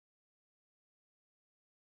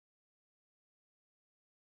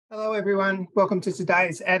Hello everyone, welcome to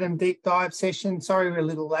today's Atom Deep Dive session. Sorry we're a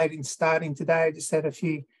little late in starting today, I just had a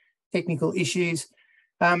few technical issues.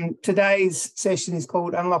 Today's session is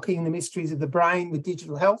called Unlocking the Mysteries of the Brain with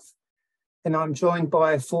Digital Health, and I'm joined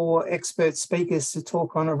by 4 expert speakers to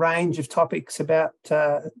talk on a range of topics about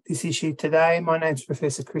this issue today. My name's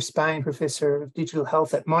Professor Chris Bain, Professor of Digital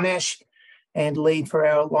Health at Monash and lead for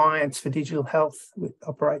our Alliance for Digital Health, which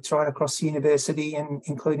operates right across the university and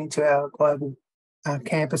including to our global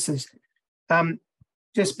campuses.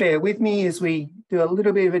 Just bear with me as we do a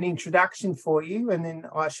little bit of an introduction for you, and then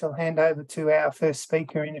I shall hand over to our first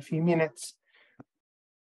speaker in a few minutes.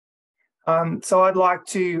 So I'd like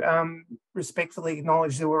to respectfully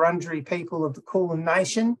acknowledge the Wurundjeri people of the Kulin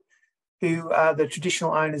Nation, who are the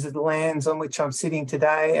traditional owners of the lands on which I'm sitting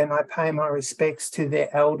today, and I pay my respects to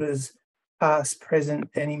their elders, past,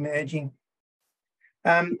 present, and emerging.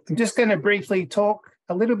 I'm just going to briefly talk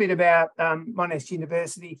a little bit about Monash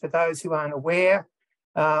University for those who aren't aware.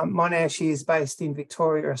 Monash is based in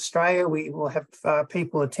Victoria, Australia. We will have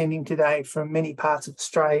people attending today from many parts of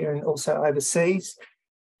Australia and also overseas.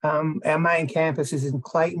 Our main campus is in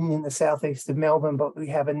Clayton in the southeast of Melbourne, but we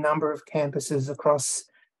have a number of campuses across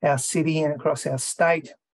our city and across our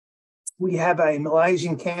state. We have a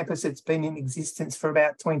Malaysian campus that's been in existence for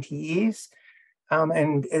about 20 years.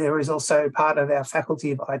 And there is also part of our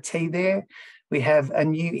Faculty of IT there. We have a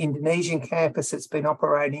new Indonesian campus that's been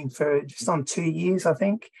operating for just on 2 years, I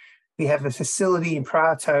think. We have a facility in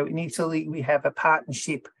Prato in Italy. We have a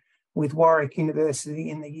partnership with Warwick University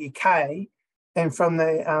in the UK. And from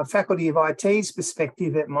the Faculty of IT's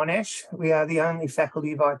perspective at Monash, we are the only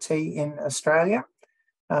Faculty of IT in Australia.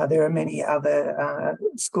 There are many other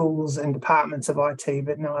schools and departments of IT,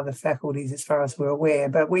 but no other faculties as far as we're aware.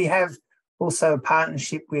 But we have also a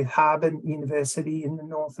partnership with Harbin University in the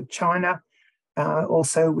north of China,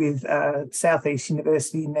 also with Southeast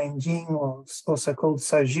University in Nanjing, or also called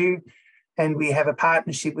Soju, and we have a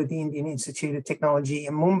partnership with the Indian Institute of Technology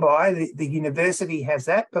in Mumbai. The university has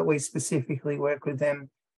that, but we specifically work with them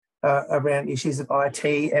around issues of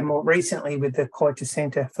IT, and more recently with the Koita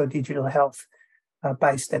Centre for Digital Health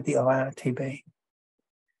based at the IRTB.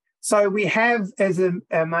 So we have as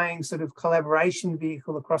a main sort of collaboration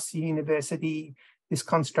vehicle across the university this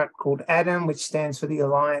construct called ADAM, which stands for the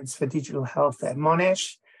Alliance for Digital Health at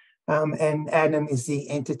Monash. And ADAM is the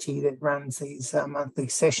entity that runs these monthly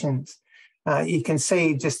sessions. You can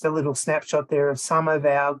see just a little snapshot there of some of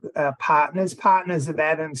our partners. Partners of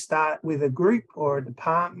ADAM start with a group or a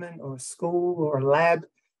department or a school or a lab,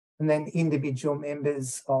 and then individual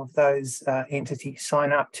members of those entities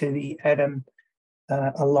sign up to the ADAM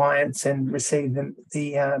Alliance and receive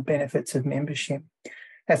the benefits of membership.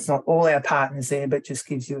 That's not all our partners there, but just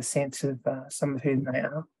gives you a sense of some of who they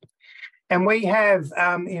are. And we have,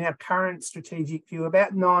 in our current strategic view,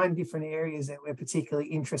 about 9 different areas that we're particularly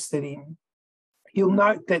interested in. You'll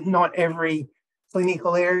note that not every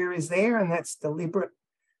clinical area is there, and that's deliberate.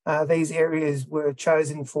 These areas were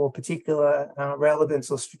chosen for particular relevance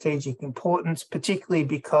or strategic importance, particularly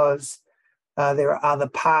because there are other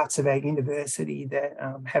parts of our university that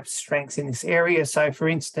have strengths in this area. So, for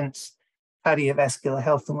instance, cardiovascular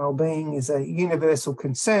health and wellbeing is a universal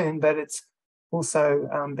concern, but it's also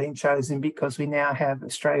been chosen because we now have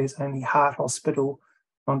Australia's only heart hospital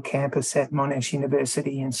on campus at Monash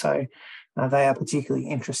University, and so they are particularly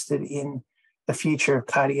interested in the future of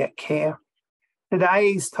cardiac care.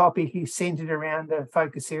 Today's topic is centred around the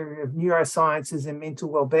focus area of neurosciences and mental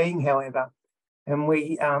wellbeing, however, and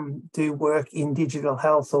we do work in digital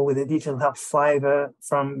health or with a digital health flavour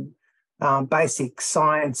from basic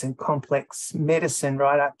science and complex medicine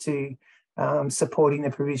right up to supporting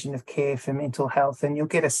the provision of care for mental health. And you'll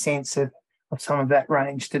get a sense of some of that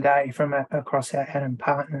range today from across our ADAM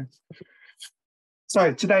partners.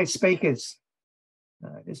 So today's speakers,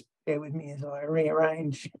 just bear with me as I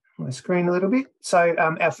rearrange my screen a little bit. So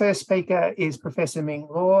our first speaker is Professor Ming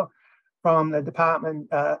Law from the Department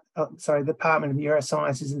of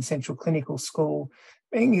Neurosciences and Central Clinical School.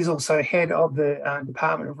 Ming is also head of the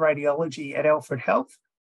Department of Radiology at Alfred Health.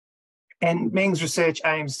 And Ming's research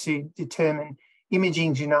aims to determine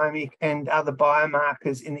imaging, genomic and other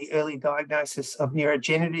biomarkers in the early diagnosis of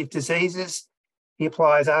neurodegenerative diseases. He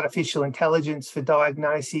applies artificial intelligence for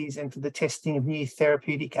diagnoses and for the testing of new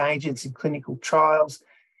therapeutic agents in clinical trials.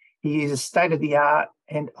 He uses state-of-the-art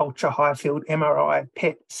and ultra-high field MRI,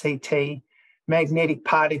 PET, CT, magnetic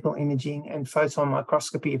particle imaging and photon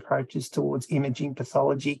microscopy approaches towards imaging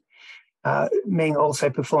pathology. Ming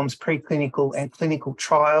also performs preclinical and clinical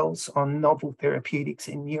trials on novel therapeutics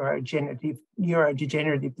in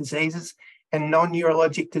neurodegenerative diseases and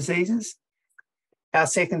non-neurologic diseases. Our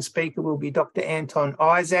second speaker will be Dr. Anton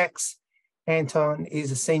Isaacs. Anton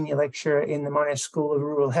is a senior lecturer in the Monash School of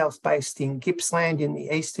Rural Health based in Gippsland in the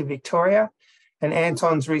east of Victoria. And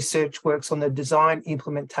Anton's research works on the design,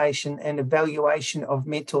 implementation and evaluation of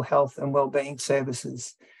mental health and wellbeing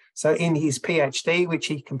services. So in his PhD, which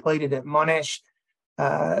he completed at Monash,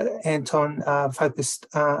 Anton focused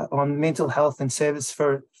on mental health and services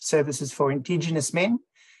for Indigenous men.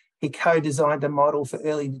 He co-designed a model for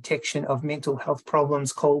early detection of mental health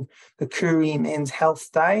problems called the Koori Men's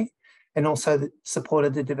Health Day, and also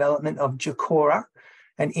supported the development of Jacora,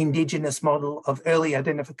 an Indigenous model of early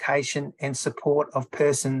identification and support of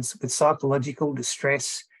persons with psychological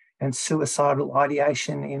distress and suicidal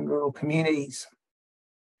ideation in rural communities.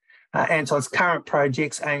 Anton's current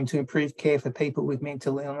projects aim to improve care for people with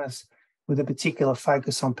mental illness, with a particular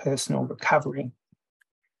focus on personal recovery.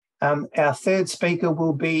 Our third speaker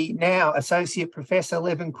will be now Associate Professor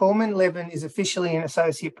Levin Coleman. Levin is officially an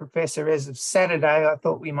Associate Professor as of Saturday. I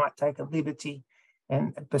thought we might take a liberty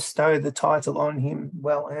and bestow the title on him,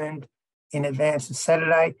 well earned in advance of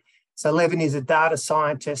Saturday. So Levin is a data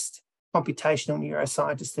scientist, computational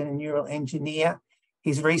neuroscientist and a neural engineer.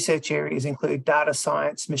 His research areas include data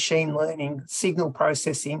science, machine learning, signal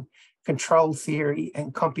processing, control theory,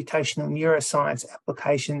 and computational neuroscience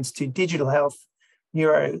applications to digital health,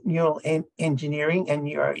 neural engineering and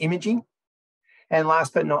neuroimaging. And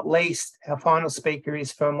last but not least, our final speaker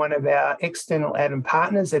is from one of our external ADAM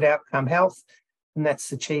partners at Outcome Health, and that's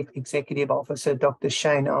the Chief Executive Officer, Dr.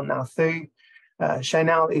 Shaynal Nathu.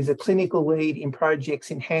 Shaynal is a clinical lead in projects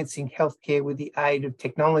enhancing healthcare with the aid of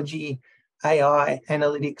technology, AI,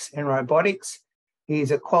 analytics, and robotics. He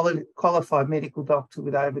is a qualified medical doctor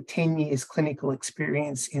with over 10 years clinical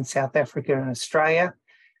experience in South Africa and Australia,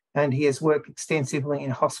 and he has worked extensively in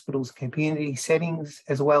hospitals and community settings,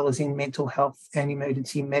 as well as in mental health and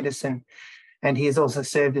emergency medicine. And he has also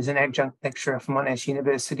served as an adjunct lecturer for Monash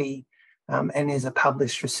University and is a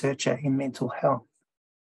published researcher in mental health.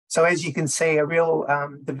 So as you can see, a real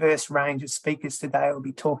diverse range of speakers today will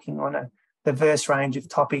be talking on a diverse range of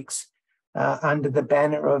topics under the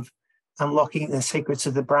banner of unlocking the secrets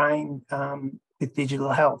of the brain with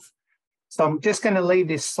digital health. So I'm just going to leave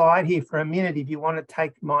this slide here for a minute. If you want to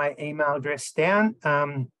take my email address down,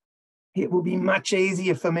 it will be much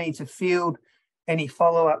easier for me to field any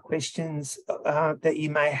follow-up questions that you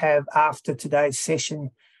may have after today's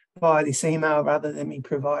session via this email, rather than me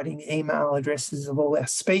providing email addresses of all our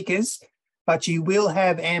speakers. But you will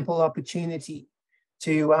have ample opportunity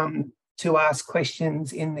to ask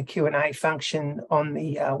questions in the Q&A function on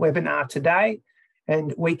the webinar today,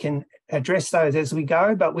 and we can address those as we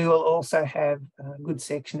go, but we will also have a good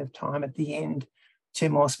section of time at the end to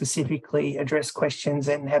more specifically address questions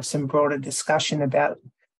and have some broader discussion about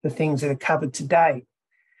the things that are covered today.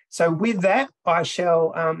 So with that, I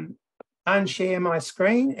shall unshare my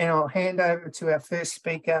screen and I'll hand over to our first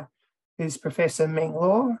speaker, who's Professor Meng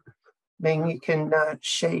Law. Meng, you can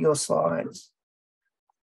share your slides.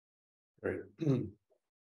 Great.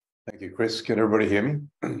 Thank you, Chris. Can everybody hear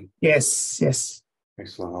me? Yes, yes.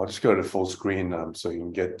 Excellent. I'll just go to full screen so you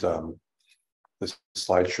can get this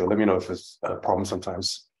slideshow. Let me know if it's a problem.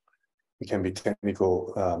 Sometimes it can be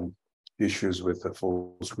technical issues with the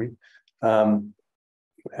full screen. And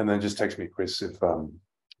then just text me, Chris, if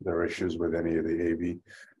there are issues with any of the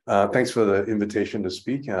AV. Thanks for the invitation to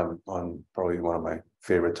speak on probably one of my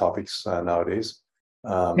favorite topics nowadays.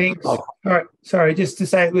 Thanks. All right. Sorry, just to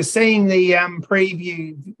say, we're seeing the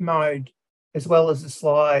preview mode as well as the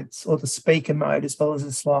slides, or the speaker mode as well as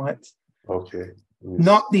the slides. Okay.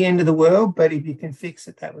 Not the end of the world, but if you can fix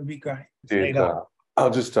it, that would be great. I'll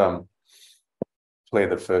just play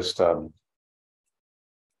the first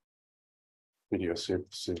video, see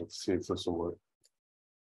if this will work.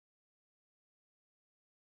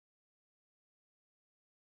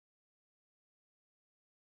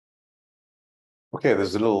 Okay,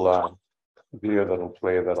 there's a little video that'll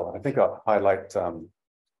play I think I'll highlight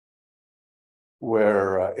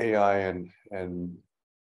where AI and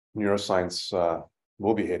neuroscience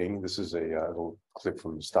will be heading. This is a little clip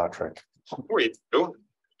from Star Trek. Who are you?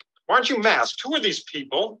 Why aren't you masked? Who are these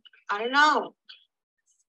people? I don't know.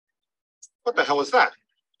 What the hell is that?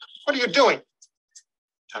 What are you doing?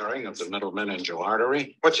 Tearing of the middle meningeal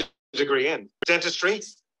artery. What's your degree in? Dentistry?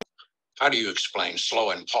 How do you explain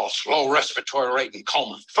slow impulse, low respiratory rate, and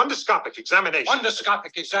coma? Fundoscopic examination.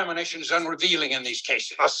 Fundoscopic examination is unrevealing in these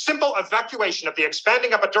cases. A simple evacuation of the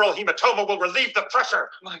expanding epidural hematoma will relieve the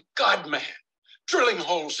pressure. My God, man. Drilling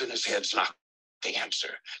holes in his head's not the answer.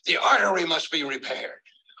 The artery must be repaired.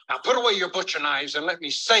 Now put away your butcher knives and let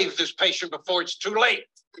me save this patient before it's too late.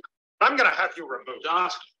 I'm going to have you removed.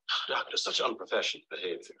 Doctor, such unprofessional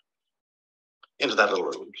behavior. Into that little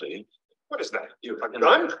room, please. What is that? You have a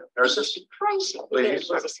gun? Nurses, Crazy. please,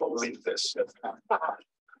 let us leave this.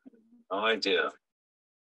 No idea.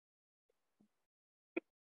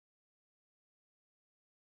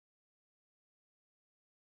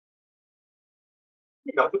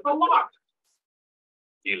 You got the lock.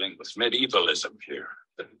 Dealing with medievalism here.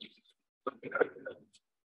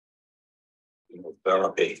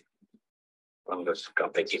 Therapy.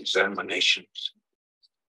 Endoscopic examinations.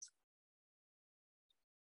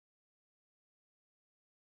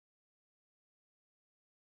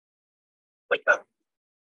 Like that.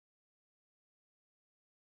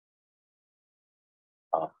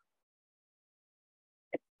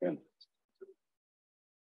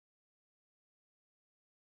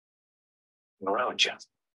 Around you.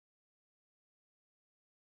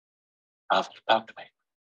 Talk to me.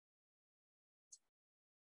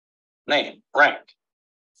 Name, rank.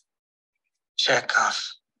 Chekhov,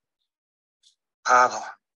 Pavel,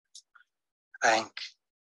 Rank,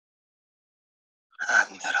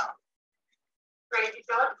 Admiral. Crazy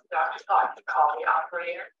dog, Dr. Scott, to call the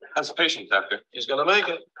operator. How's the patient, doctor? He's gonna make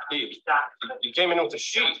it. He came in with a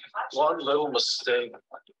sheet. One little mistake.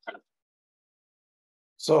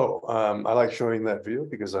 So I like showing that video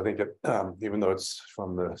because I think it, even though it's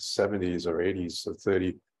from the 70s or 80s, so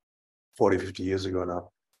 30, 40, 50 years ago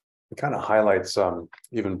now, it kind of highlights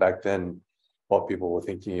even back then what people were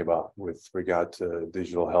thinking about with regard to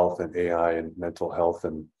digital health and AI and mental health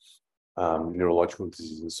and neurological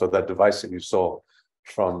diseases. So that device that you saw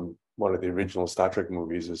from one of the original Star Trek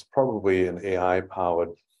movies is probably an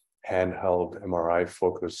AI-powered, handheld,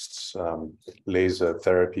 MRI-focused laser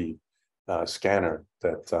therapy scanner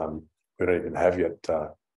that we don't even have yet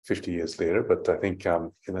 50 years later. But I think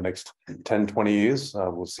in the next 10, 20 years,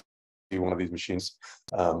 we'll see one of these machines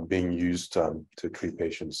being used to treat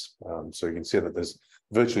patients. So you can see that there's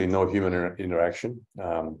virtually no human interaction.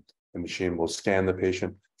 The machine will scan the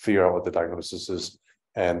patient, figure out what the diagnosis is,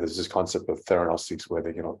 and there's this concept of theranostics where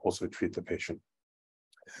they can also treat the patient.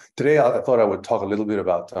 Today, I thought I would talk a little bit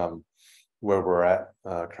about where we're at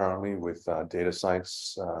currently with data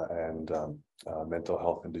science and mental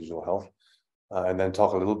health and digital health. And then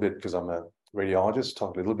talk a little bit, because I'm a radiologist,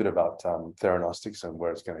 talk a little bit about theranostics and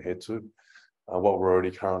where it's going to head to, what we're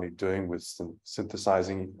already currently doing with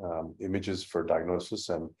synthesizing images for diagnosis.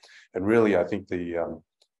 And really, I think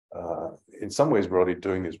in some ways, we're already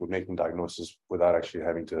doing this. We're making diagnosis without actually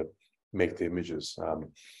having to make the images.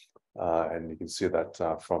 And you can see that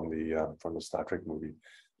from the Star Trek movie.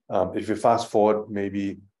 If you fast forward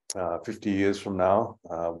maybe 50 years from now,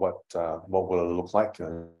 what will it look like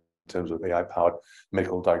in terms of AI-powered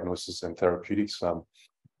medical diagnosis and therapeutics?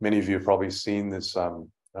 Many of you have probably seen this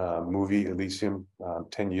movie Elysium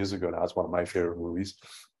 10 years ago. Now it's one of my favorite movies,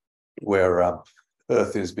 where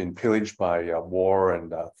Earth has been pillaged by war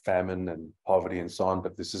and famine and poverty and so on.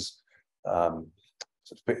 But this is a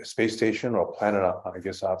space station or planet, I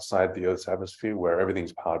guess, outside the Earth's atmosphere, where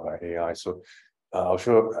everything's powered by AI. So I'll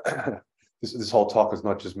show this whole talk is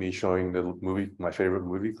not just me showing the movie, my favorite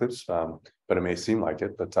movie clips, but it may seem like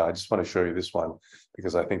it. But I just want to show you this one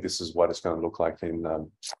because I think this is what it's going to look like in I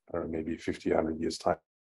don't know, maybe 50, 100 years time.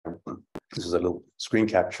 This is a little screen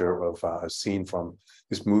capture of a scene from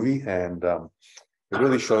this movie, and it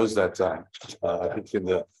really shows that I think in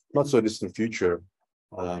the not so distant future,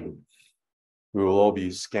 we will all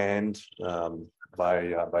be scanned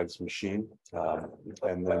by this machine,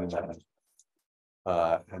 and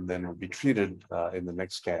then will be treated in the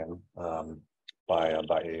next scan by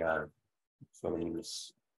AI. So let me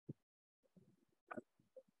just.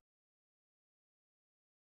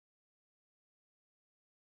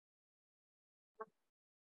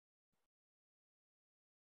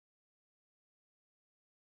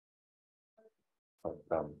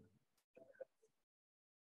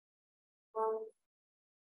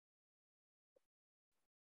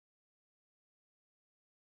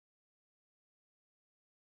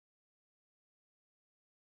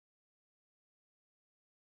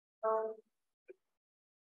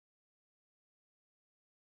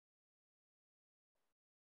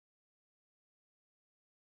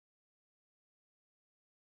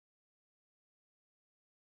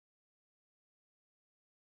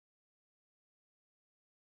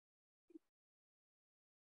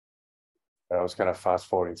 I was kind of fast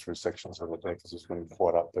forwarding through sections of the day because it's going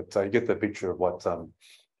caught up, but you get the picture of what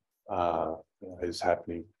is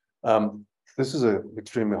happening. This is an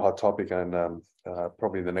extremely hot topic, and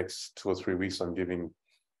probably the next 2 or 3 weeks, I'm giving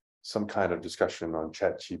some kind of discussion on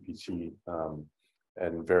ChatGPT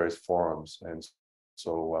and various forums. And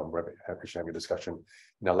so we're actually having a discussion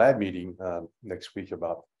in a lab meeting next week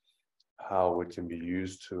about how it can be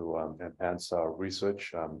used to enhance our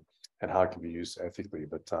research and how it can be used ethically.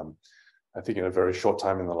 But I think in a very short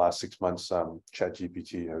time, in the last 6 months,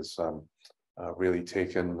 ChatGPT has really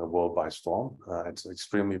taken the world by storm. It's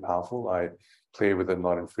extremely powerful. I play with it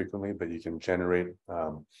not infrequently, but you can generate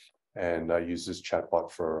and use this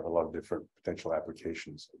chatbot for a lot of different potential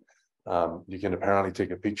applications. You can apparently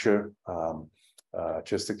take a picture,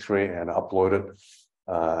 chest X-ray, and upload it,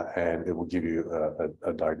 and it will give you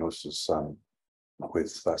a diagnosis with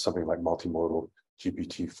something like multimodal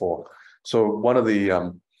GPT-4. So one of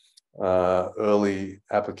the early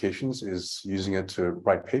applications is using it to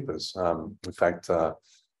write papers. In fact, a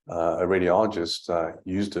radiologist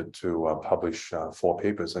used it to publish 4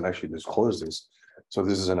 papers and actually disclose this. So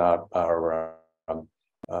this is in our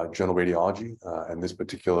journal Radiology, and this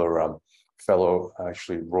particular fellow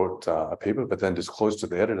actually wrote a paper, but then disclosed to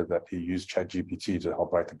the editor that he used ChatGPT to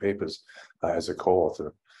help write the papers as a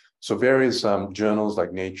co-author. So various journals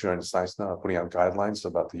like Nature and Science now are putting out guidelines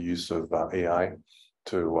about the use of AI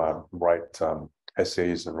to write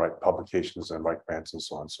essays and write publications and write grants and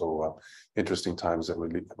so on. So interesting times that we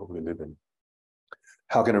live in.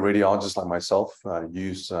 How can a radiologist like myself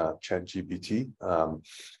use ChatGPT?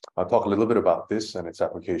 I'll talk a little bit about this and its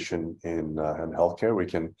application in healthcare. We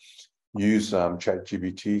can use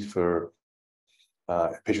ChatGPT for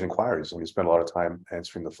patient inquiries, and we spend a lot of time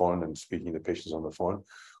answering the phone and speaking to patients on the phone.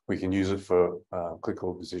 We can use it for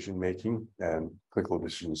clinical decision making and clinical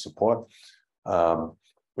decision support.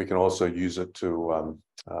 We can also use it to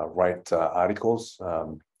write articles.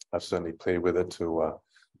 I've certainly played with it to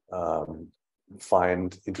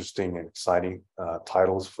find interesting and exciting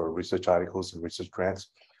titles for research articles and research grants.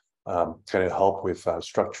 Can it help with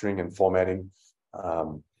structuring and formatting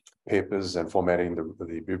papers and formatting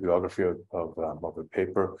the bibliography of the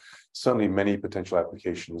paper? Certainly many potential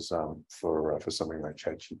applications for something like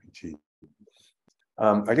ChatGPT.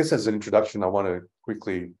 I guess as an introduction, I want to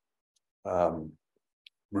quickly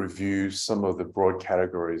review some of the broad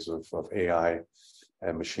categories of AI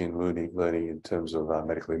and machine learning in terms of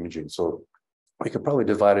medical imaging. So we could probably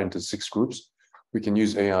divide it into 6 groups. We can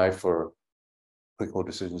use AI for clinical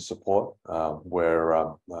decision support,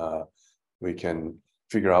 where we can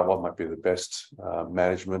figure out what might be the best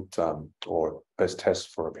management or best test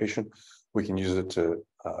for a patient. We can use it to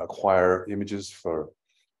acquire images for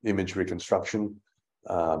image reconstruction.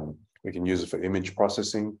 We can use it for image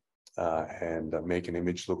processing and make an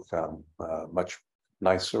image look much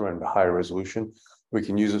nicer and higher resolution. We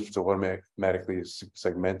can use it to automatically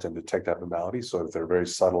segment and detect abnormalities. So if they're very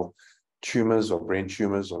subtle tumors or brain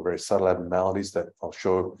tumors or very subtle abnormalities that I'll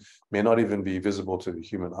show may not even be visible to the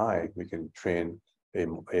human eye, we can train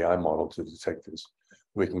an AI model to detect this.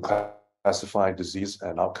 We can classify disease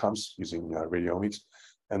and outcomes using radiomics.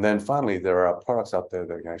 And then finally, there are products out there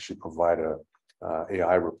that can actually provide a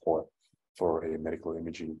AI report for a medical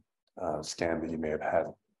imaging scan that you may have had.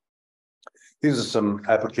 These are some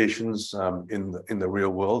applications in the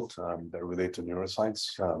real world that relate to neuroscience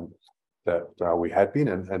that we had been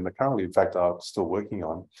and currently, in fact, are still working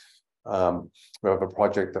on. We have a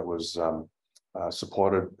project that was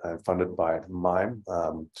supported and funded by MIME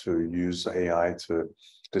to use AI to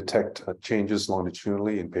detect changes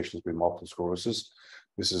longitudinally in patients with multiple sclerosis.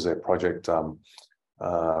 This is a project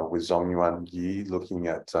with Zongyuan Yi looking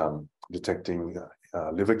at detecting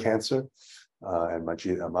liver cancer, and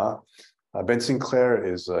Majid Amar. Ben Sinclair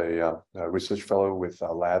is a research fellow with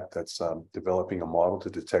a lab that's developing a model to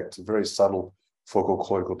detect very subtle focal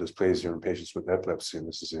cortical dysplasia in patients with epilepsy. And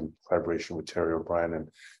this is in collaboration with Terry O'Brien and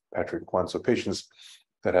Patrick Kwan. So patients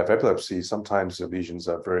that have epilepsy, sometimes the lesions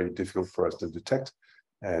are very difficult for us to detect.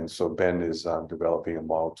 And so Ben is developing a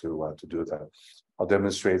model to do that. I'll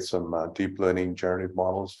demonstrate some deep learning generative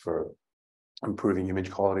models for improving image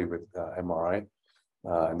quality with MRI.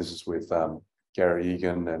 And this is with Gary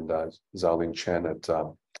Egan and Xiaoling Chen at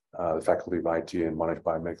the Faculty of IT and Monash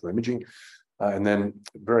Biomedical Imaging. And then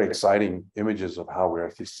very exciting images of how we're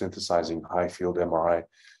actually synthesizing high field MRI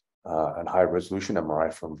and high resolution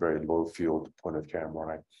MRI from very low field point of care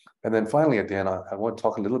MRI. And then finally, at the end, I want to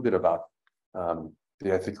talk a little bit about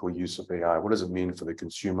the ethical use of AI. What does it mean for the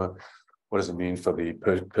consumer? What does it mean for the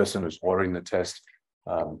person who's ordering the test?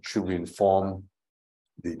 Should we inform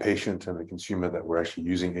the patient and the consumer that we're actually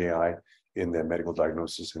using AI in their medical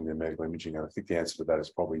diagnosis and their medical imaging? And I think the answer to that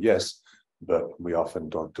is probably yes, but we often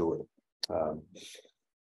don't do it.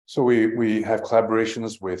 So we have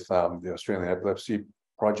collaborations with the Australian Epilepsy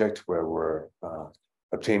Project, where we're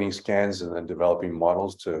obtaining scans and then developing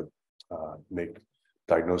models to make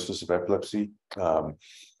diagnosis of epilepsy.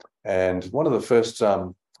 And one of the first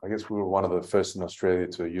I guess we were one of the first in Australia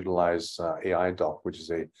to utilize AI Doc, which is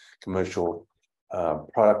a commercial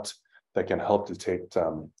product that can help detect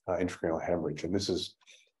intracranial hemorrhage. And this is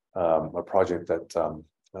a project that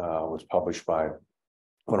was published by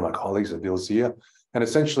one of my colleagues at Vilzia. And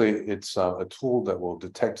essentially, it's a tool that will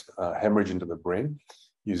detect hemorrhage into the brain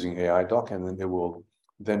using AI Doc, and then it will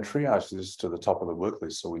then triage this to the top of the work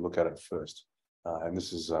list. So we look at it first. And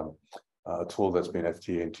this is a tool that's been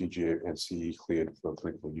FDA and TGA and CE cleared for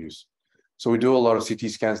clinical use. So we do a lot of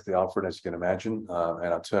CT scans at the Alfred, as you can imagine,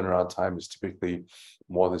 and our turnaround time is typically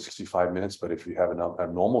more than 65 minutes. But if you have a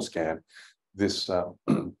normal scan, this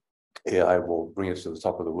AI will bring it to the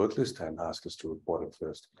top of the work list and ask us to report it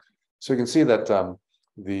first. So you can see that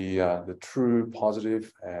the true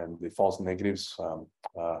positive and the false negatives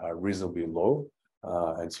are reasonably low.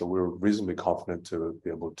 And so we're reasonably confident to be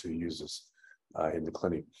able to use this in the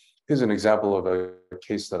clinic. Here's an example of a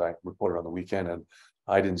case that I reported on the weekend, and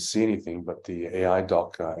I didn't see anything, but the AI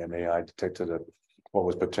Doc and AI detected what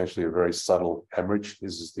was potentially a very subtle hemorrhage.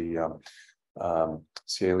 This is the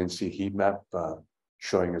Salient C heat map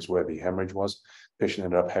showing us where the hemorrhage was. Patient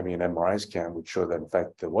ended up having an MRI scan, which showed that in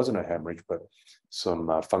fact there wasn't a hemorrhage, but some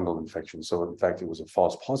fungal infection. So in fact, it was a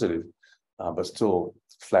false positive, but still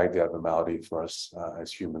flagged the abnormality for us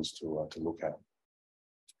as humans to look at.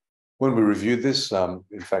 When we reviewed this,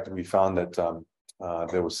 in fact, we found that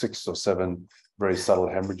there were 6 or 7 very subtle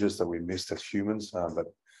hemorrhages that we missed as humans, but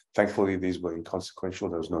thankfully these were inconsequential.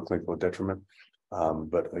 There was no clinical detriment,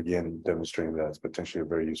 but again, demonstrating that it's potentially a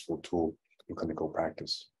very useful tool in clinical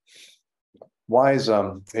practice. Why is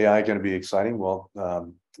AI going to be exciting? Well,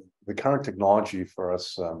 the current technology for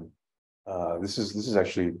us, this is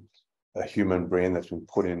actually a human brain that's been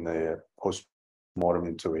put in a post-mortem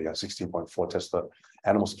into a 16.4 Tesla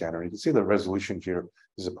animal scanner. You can see the resolution here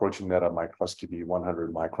is approaching that of microscopy,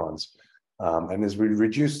 100 microns. And as we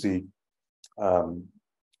reduce the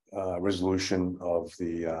resolution of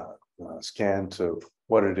the scan to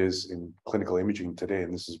what it is in clinical imaging today,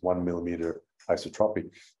 and this is 1 millimeter isotropic,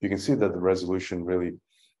 you can see that the resolution really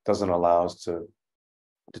doesn't allow us to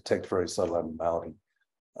detect very subtle abnormality.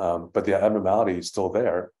 But the abnormality is still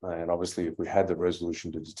there, and obviously if we had the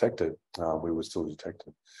resolution to detect it, we would still detect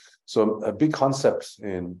it. So a big concept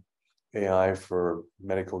in AI for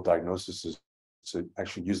medical diagnosis is to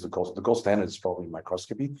actually use the gold standard is probably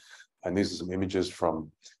microscopy. And these are some images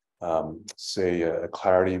from, say, a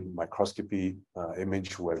clarity microscopy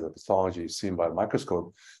image where the pathology is seen by the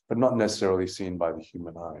microscope, but not necessarily seen by the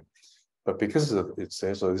human eye. But because it's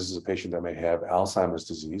there, so this is a patient that may have Alzheimer's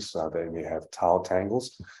disease, they may have tau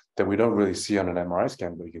tangles that we don't really see on an MRI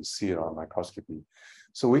scan, but you can see it on microscopy.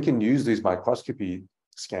 So we can use these microscopy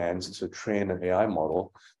scans to train an AI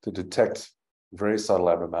model to detect very subtle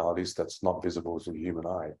abnormalities that's not visible to the human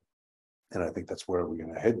eye. And I think that's where we're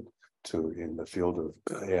going to head to in the field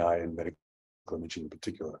of AI and medical imaging in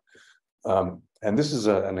particular. And this is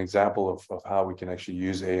an example of how we can actually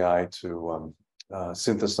use AI to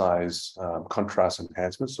synthesize contrast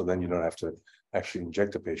enhancements, so then you don't have to actually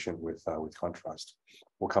inject a patient with contrast.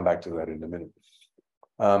 We'll come back to that in a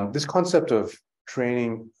minute. This concept of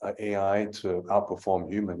training AI to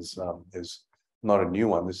outperform humans is not a new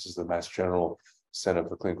one. This is the Mass General Center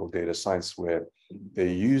for Clinical Data Science, where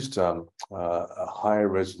they used a higher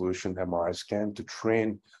resolution MRI scan to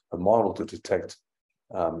train a model to detect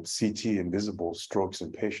CT invisible strokes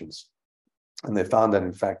in patients. And they found that,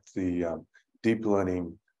 in fact, the deep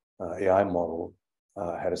learning AI model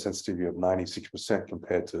had a sensitivity of 96%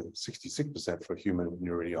 compared to 66% for human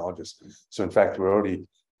neuroradiologists. So in fact, we're already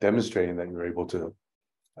demonstrating that you're able to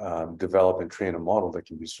develop and train a model that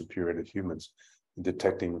can be superior to humans in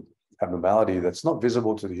detecting abnormality that's not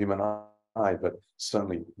visible to the human eye, but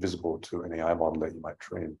certainly visible to an AI model that you might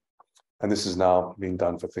train. And this is now being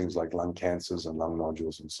done for things like lung cancers and lung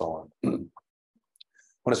nodules and so on. I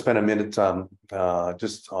want to spend a minute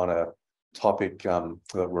just on a topic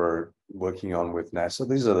that we're working on with NASA.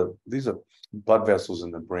 These are blood vessels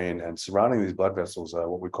in the brain, and surrounding these blood vessels are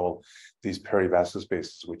what we call these perivascular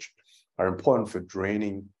spaces, which are important for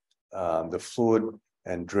draining the fluid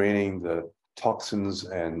and draining the toxins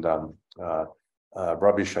and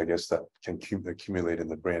rubbish, I guess, that can accumulate in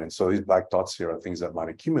the brain. And so these black dots here are things that might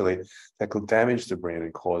accumulate that could damage the brain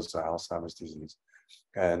and cause Alzheimer's disease.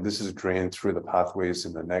 And this is drained through the pathways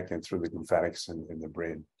in the neck and through the lymphatics in the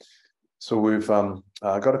brain. So we've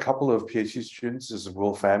got a couple of PhD students. This is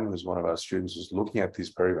Will Pham, who's one of our students, who's looking at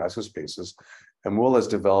these perivascular spaces. And Will has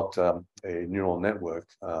developed a neural network,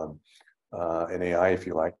 an AI, if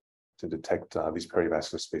you like, to detect these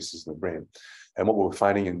perivascular spaces in the brain. And what we're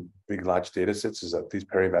finding in big, large data sets is that these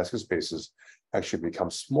perivascular spaces actually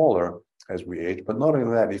become smaller as we age. But not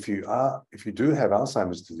only that, if you do have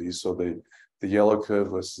Alzheimer's disease, so the yellow curve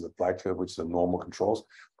versus the black curve, which is the normal controls,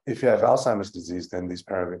 if you have Alzheimer's disease, then these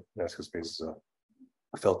perivascular spaces are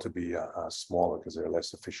felt to be smaller because they're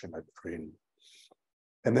less efficient at creating.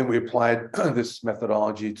 And then we applied this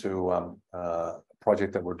methodology to a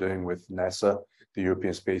project that we're doing with NASA, the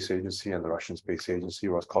European Space Agency, and the Russian Space Agency,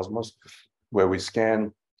 Roscosmos, where we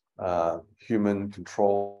scan human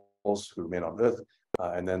controls who remain on Earth,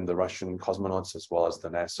 and then the Russian cosmonauts, as well as the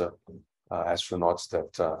NASA astronauts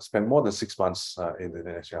that spend more than 6 months in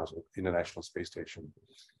the International Space Station.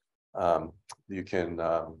 You can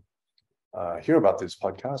hear about this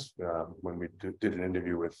podcast when we did an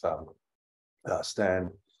interview with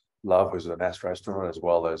Stan Love, who's an astronaut, as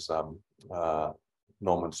well as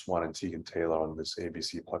Norman Swan and Tegan Taylor on this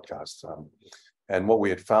ABC podcast. And what we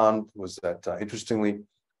had found was that, interestingly,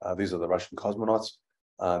 these are the Russian cosmonauts.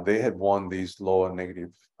 They had worn these lower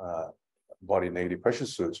negative body negative pressure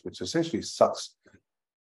suits, which essentially sucks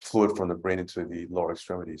fluid from the brain into the lower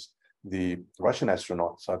extremities. The Russian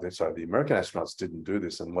astronauts, the American astronauts didn't do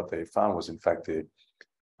this. And what they found was, in fact, the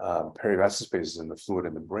perivascular spaces in the fluid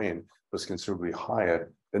in the brain was considerably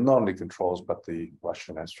higher than not only controls, but the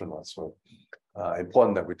Russian astronauts. So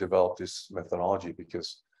important that we develop this methodology,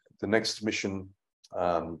 because the next mission,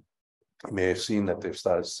 you may have seen that they've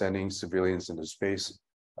started sending civilians into space.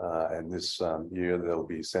 And this year, they'll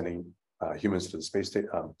be sending humans to the space station,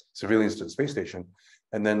 civilians to the space station.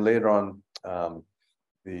 And then later on,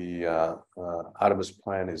 the Artemis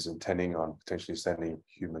plan is intending on potentially sending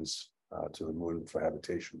humans to the moon for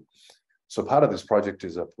habitation. So part of this project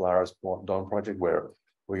is a Polaris Dawn project, where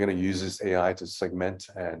we're going to use this AI to segment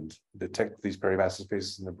and detect these perivascular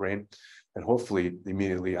spaces in the brain, and hopefully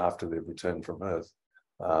immediately after they've returned from Earth,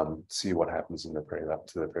 see what happens in the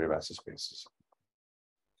perivascular spaces.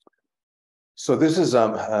 So this is,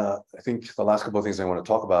 I think the last couple of things I want to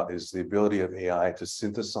talk about is the ability of AI to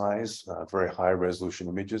synthesize very high resolution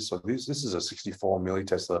images. So this is a 64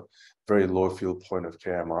 millitesla, very low field point of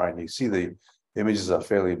care MRI. And you see the images are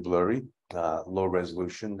fairly blurry, low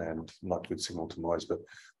resolution, and not good signal to noise. But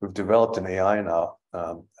we've developed an AI now,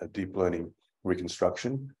 a deep learning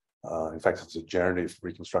reconstruction. In fact, it's a generative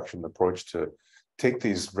reconstruction approach to take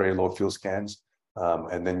these very low field scans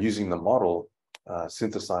and then using the model,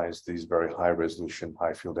 synthesize these very high resolution,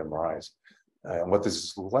 high field MRIs. And what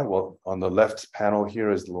this looks like, well, on the left panel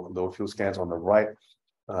here is low field scans. On the right,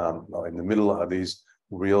 in the middle are these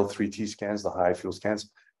real 3T scans, the high field scans.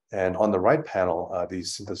 And on the right panel are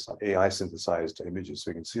these AI synthesized images. So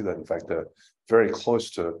you can see that, in fact, they're very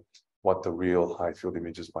close to what the real high field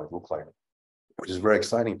images might look like, which is very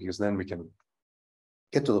exciting, because then we can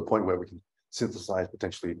get to the point where we can synthesize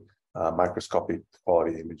potentially microscopic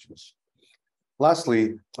quality images.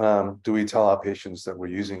 Lastly, do we tell our patients that we're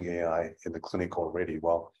using AI in the clinic already?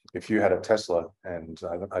 Well, if you had a Tesla, and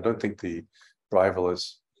I don't think the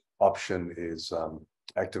driverless option is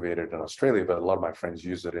activated in Australia, but a lot of my friends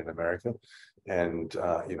use it in America. And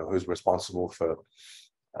who's responsible for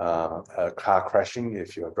a car crashing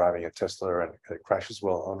if you're driving a Tesla and it crashes?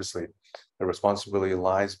 Well, obviously, the responsibility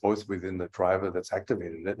lies both within the driver that's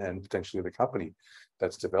activated it and potentially the company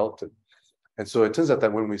that's developed it. And so it turns out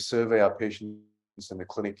that when we survey our patients in the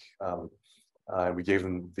clinic, and we gave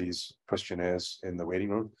them these questionnaires in the waiting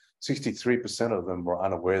room, 63% of them were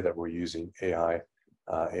unaware that we're using AI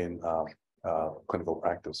in clinical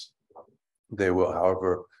practice. They were,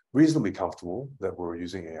 however, reasonably comfortable that we're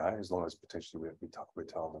using AI, as long as potentially we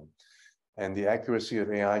tell them. And the accuracy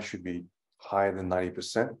of AI should be higher than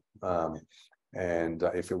 90%. And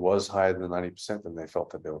if it was higher than 90%, then they felt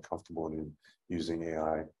that they were comfortable in using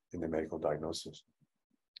AI in the medical diagnosis.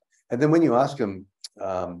 And then when you ask them,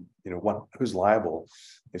 who's liable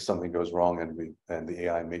if something goes wrong and the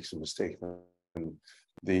AI makes a mistake, and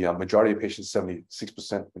the majority of patients,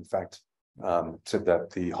 76%, in fact, said that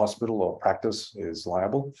the hospital or practice is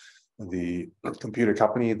liable. The computer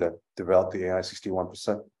company that developed the AI,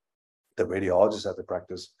 61%. The radiologist at the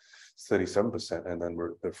practice, 37%, and then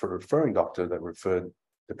the referring doctor that referred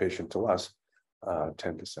the patient to us,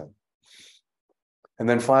 10%. And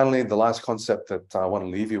then finally, the last concept that I want to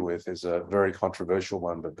leave you with is a very controversial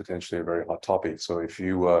one, but potentially a very hot topic. So if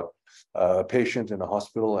you were a patient in a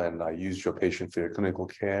hospital and I used your patient for your clinical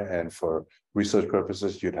care and for research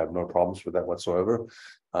purposes, you'd have no problems with that whatsoever.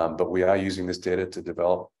 But we are using this data to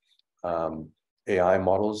develop AI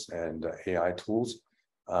models and AI tools.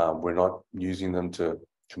 We're not using them to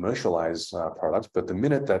commercialize products, but the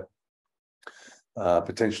minute that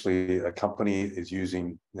potentially a company is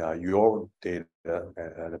using your data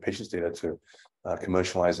and the patient's data to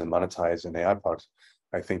commercialize and monetize an AI product,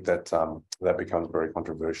 I think that that becomes very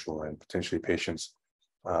controversial, and potentially patients,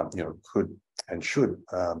 could and should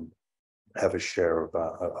have a share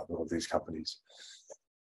of these companies.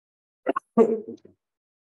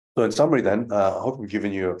 So in summary then, I hope we've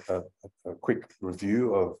given you a quick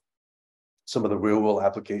review of some of the real world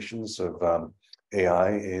applications of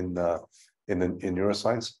AI in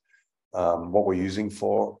neuroscience, what we're using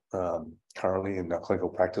for currently in clinical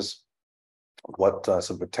practice, what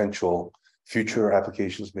some potential future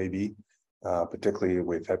applications may be, particularly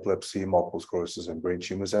with epilepsy, multiple sclerosis, and brain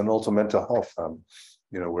tumors, and also mental health.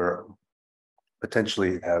 Where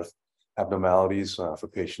potentially have abnormalities for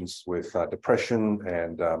patients with depression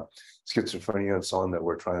and schizophrenia and so on that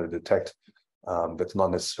we're trying to detect, that's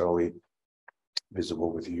not necessarily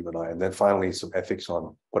visible with the human eye. And then finally, some ethics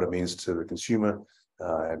on what it means to the consumer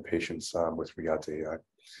and patients with regard to AI.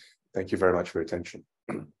 Thank you very much for your attention.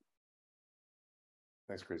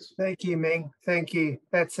 Thanks, Chris. Thank you, Ming. Thank you.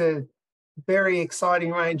 That's a very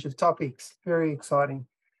exciting range of topics. Very exciting.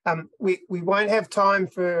 We won't have time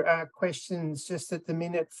for questions just at the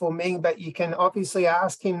minute for Ming, but you can obviously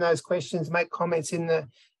ask him those questions, make comments in the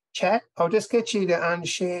chat. I'll just get you to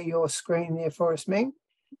unshare your screen there for us, Ming.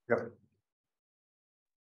 Yep.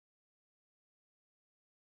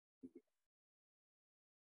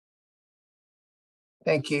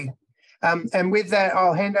 Thank you. And with that,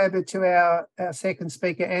 I'll hand over to our second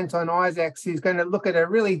speaker, Anton Isaacs, who's going to look at a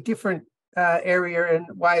really different area and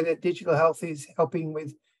way that digital health is helping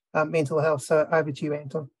with mental health. So over to you,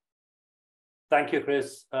 Anton. Thank you,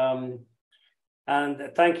 Chris. And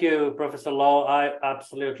thank you, Professor Law. I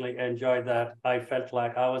absolutely enjoyed that. I felt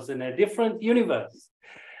like I was in a different universe.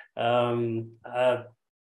 A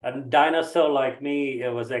dinosaur like me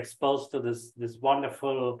was exposed to this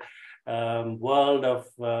wonderful world of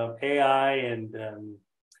AI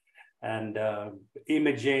and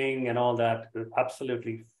imaging and all that.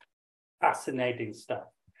 Absolutely fascinating stuff.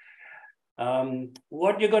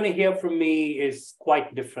 What you're going to hear from me is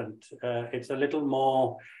quite different. It's a little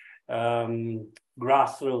more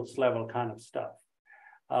grassroots level kind of stuff.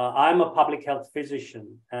 I'm a public health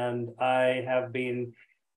physician, and I have been,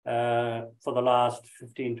 for the last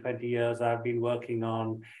 15, 20 years, I've been working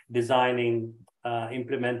on designing,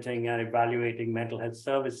 implementing and evaluating mental health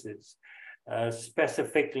services,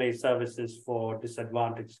 specifically services for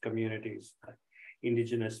disadvantaged communities,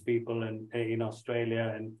 Indigenous people in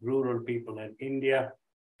Australia and rural people in India,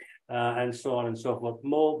 and so on and so forth.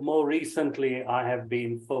 More recently, I have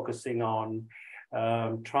been focusing on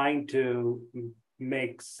trying to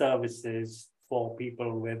make services for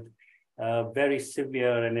people with very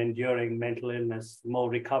severe and enduring mental illness more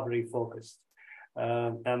recovery focused.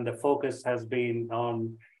 And the focus has been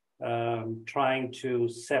on trying to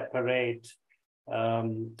separate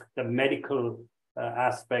the medical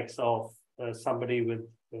aspects of somebody with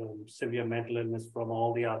severe mental illness from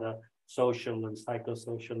all the other social and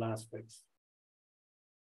psychosocial aspects.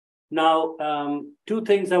 Now, two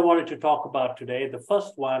things I wanted to talk about today. The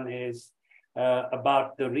first one is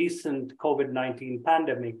about the recent COVID-19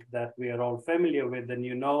 pandemic that we are all familiar with. And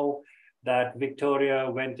you know that Victoria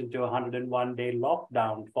went into a 101-day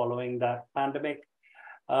lockdown following that pandemic.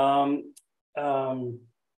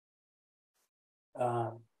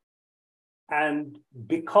 And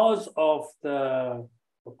because of the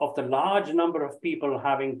large number of people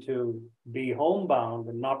having to be homebound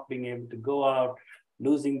and not being able to go out,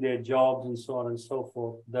 losing their jobs and so on and so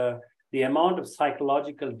forth, the amount of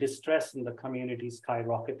psychological distress in the community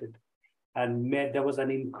skyrocketed. And there was a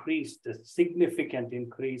significant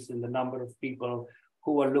increase in the number of people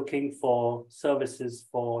who were looking for services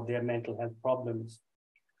for their mental health problems.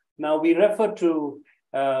 Now, we refer to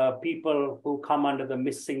people who come under the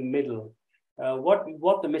missing middle.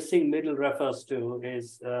 What the missing middle refers to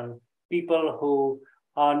is people who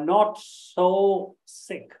are not so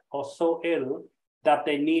sick or so ill that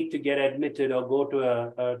they need to get admitted or go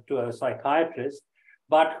to a psychiatrist,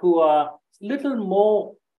 but who are a little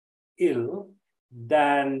more ill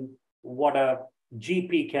than what a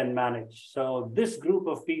GP can manage. So this group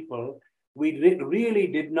of people, we really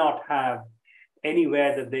did not have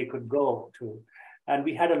anywhere that they could go to. And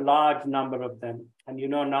we had a large number of them. And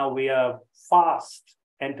now we are fast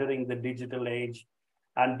entering the digital age.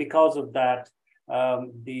 And because of that,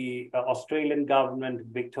 the Australian government,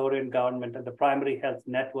 Victorian government, and the primary health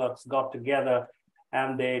networks got together,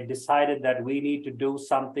 and they decided that we need to do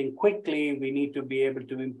something quickly. We need to be able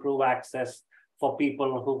to improve access for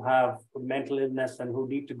people who have mental illness and who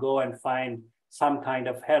need to go and find some kind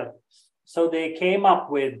of help. So they came up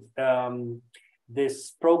with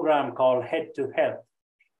this program called Head to Health.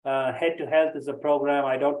 Head to Health is a program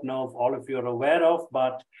I don't know if all of you are aware of,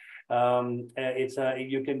 but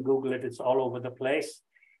you can Google it, it's all over the place.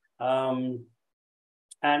 And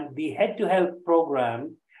the Head to Health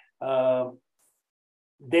program, the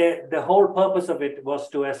whole purpose of it was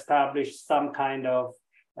to establish some kind of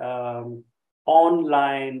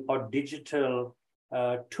online or digital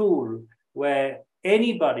tool where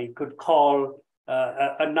anybody could call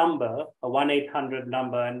a number, a 1-800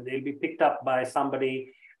 number, and they'll be picked up by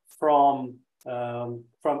somebody from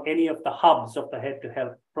any of the hubs of the Head to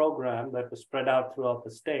Health program that was spread out throughout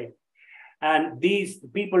the state. And these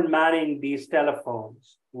people manning these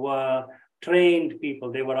telephones were trained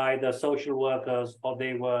people. They were either social workers, or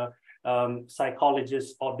they were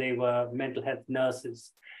psychologists, or they were mental health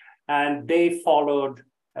nurses. And they followed.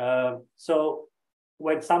 So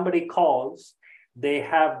when somebody calls, they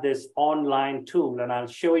have this online tool, and I'll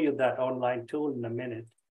show you that online tool in a minute.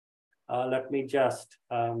 Let me just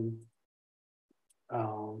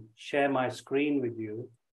share my screen with you.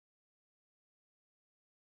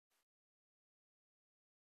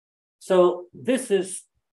 So this is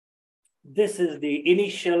the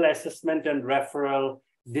initial assessment and referral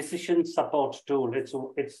decision support tool.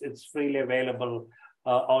 It's freely available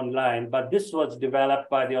online, but this was developed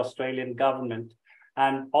by the Australian government.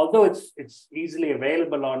 And although it's easily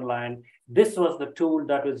available online, this was the tool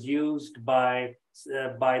that was used by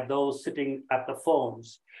those sitting at the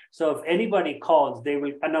phones. So if anybody calls, they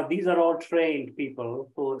will, and now these are all trained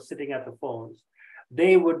people who are sitting at the phones.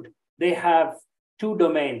 They have two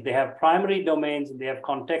domains. They have primary domains and they have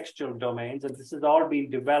contextual domains. And this has all been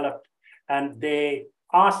developed. And they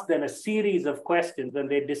ask them a series of questions, and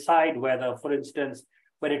they decide whether, for instance,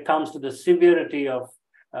 when it comes to the severity of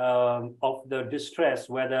the distress,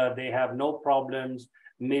 whether they have no problems,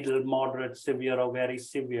 middle, moderate, severe, or very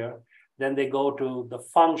severe. Then they go to the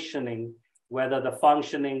functioning, whether the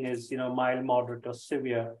functioning is mild, moderate, or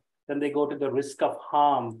severe. Then they go to the risk of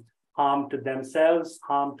harm to themselves,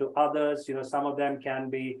 harm to others. Some of them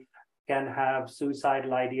can have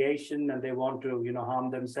suicidal ideation and they want to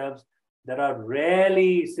harm themselves. There are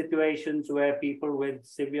rarely situations where people with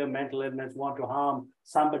severe mental illness want to harm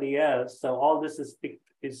somebody else. So all this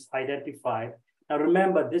is identified. Now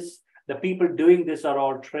remember, the people doing this are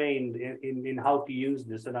all trained in how to use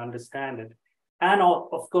this and understand it. And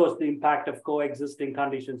of course, the impact of coexisting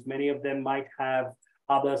conditions. Many of them might have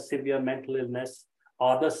other severe mental illness,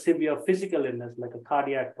 or other severe physical illness, like a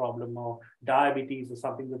cardiac problem or diabetes or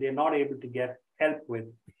something that they're not able to get help with.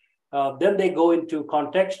 Then they go into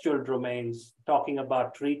contextual domains, talking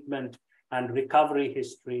about treatment and recovery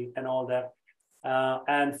history and all that,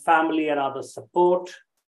 and family and other support.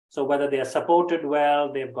 So whether they are supported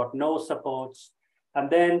well, they've got no supports. And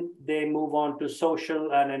then they move on to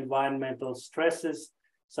social and environmental stresses.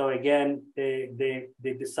 So again, they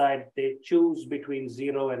decide, they choose between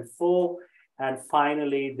 0 and 4. And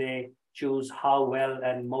finally, they choose how well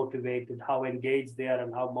and motivated, how engaged they are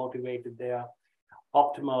and how motivated they are.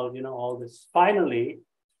 Optimal, all this. Finally,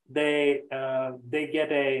 they are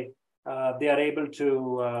able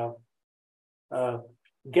to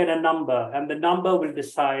get a number, and the number will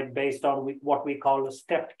decide based on what we call a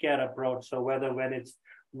stepped care approach. So whether when it's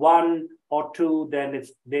 1 or 2, then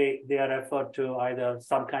they are referred to either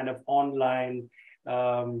some kind of online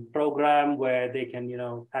program where they can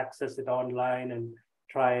access it online and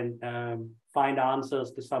try and find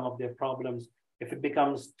answers to some of their problems. If it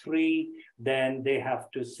becomes 3, then they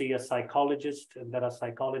have to see a psychologist, and there are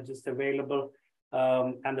psychologists available,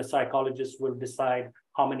 and the psychologist will decide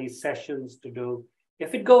how many sessions to do.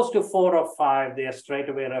 If it goes to 4 or 5, they are straight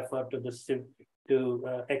away referred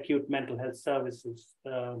to acute mental health services,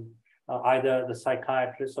 either the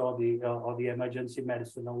psychiatrist or the emergency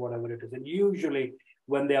medicine or whatever it is. And usually,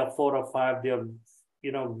 when they are 4 or 5, they are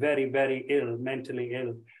very, very ill, mentally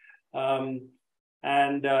ill.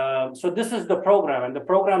 So this is the program, and the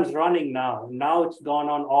program is running now. Now it's gone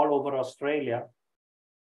on all over Australia.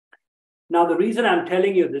 Now, the reason I'm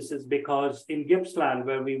telling you this is because in Gippsland,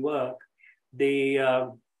 where we work,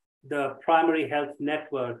 the Primary Health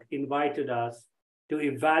Network invited us to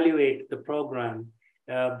evaluate the program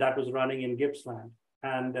that was running in Gippsland.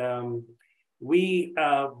 And we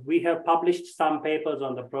have published some papers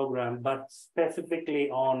on the program, but specifically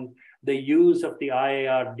on the use of the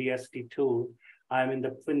IAR DST tool. I'm in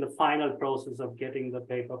the final process of getting the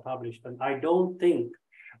paper published. And I don't think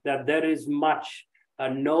that there is much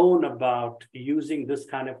known about using this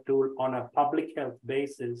kind of tool on a public health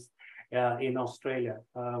basis in Australia.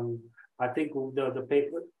 I think the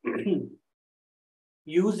paper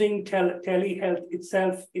using telehealth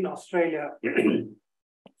itself in Australia,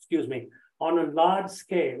 excuse me, on a large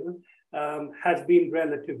scale has been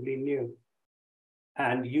relatively new.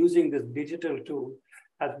 And using this digital tool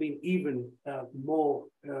has been even more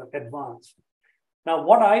advanced. Now,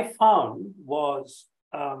 what I found was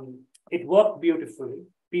it worked beautifully.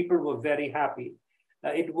 People were very happy.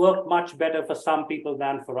 It worked much better for some people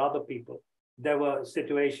than for other people. There were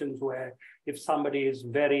situations where if somebody is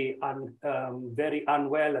very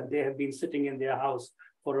unwell and they have been sitting in their house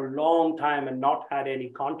for a long time and not had any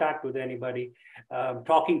contact with anybody,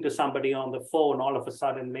 talking to somebody on the phone all of a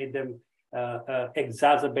sudden made them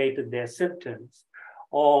exacerbated their symptoms.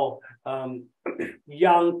 Or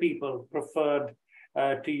young people preferred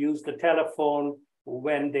to use the telephone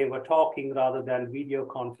when they were talking rather than video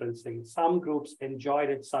conferencing. Some groups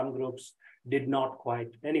enjoyed it, some groups did not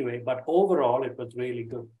quite. Anyway, but overall, it was really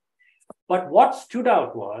good. But what stood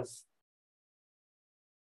out was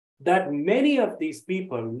that many of these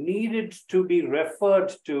people needed to be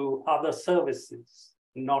referred to other services,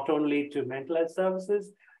 not only to mental health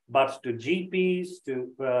services, but to GPs,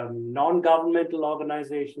 to non-governmental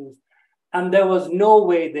organizations. And there was no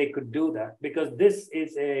way they could do that because this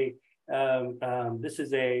is a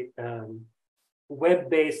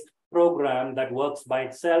web-based program that works by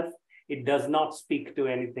itself. It does not speak to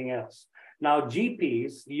anything else. Now,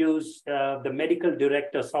 GPs use the medical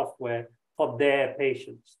director software for their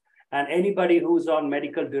patients. And anybody who's on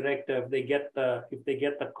medical director, if they get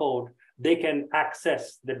the code, they can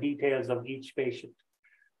access the details of each patient.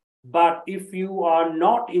 But if you are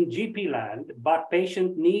not in GP land, but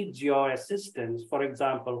patient needs your assistance, for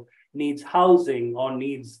example, needs housing or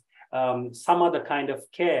needs some other kind of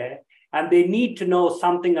care, and they need to know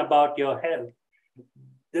something about your health,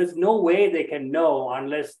 there's no way they can know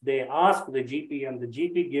unless they ask the GP and the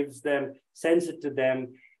GP gives them, sends it to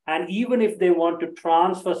them. And even if they want to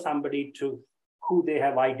transfer somebody to who they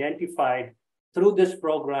have identified through this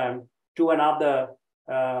program to another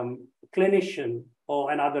clinician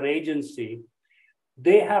or another agency,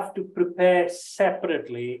 they have to prepare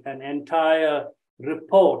separately an entire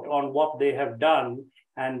report on what they have done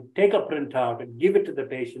and take a printout and give it to the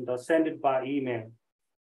patient or send it by email.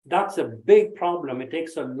 That's a big problem. It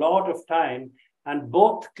takes a lot of time. And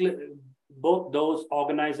both those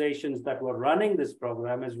organizations that were running this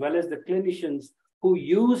program, as well as the clinicians who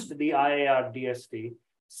used the IAR DST,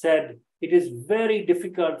 said it is very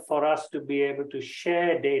difficult for us to be able to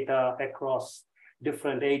share data across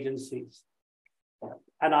different agencies.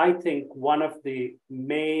 And I think one of the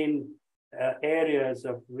main areas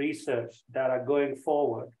of research that are going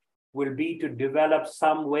forward will be to develop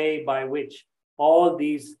some way by which all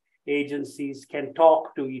these agencies can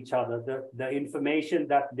talk to each other. The information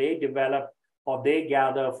that they develop or they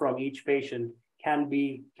gather from each patient can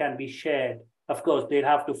be shared. Of course, they'd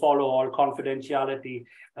have to follow all confidentiality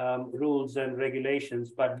rules and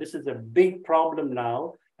regulations, but this is a big problem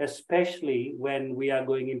now, especially when we are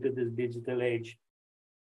going into this digital age.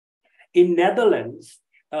 In Netherlands,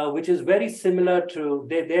 which is very similar to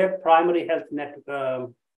their primary health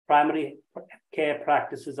primary care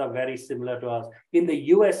practices are very similar to us. In the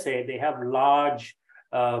USA, they have large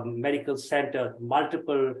medical centers,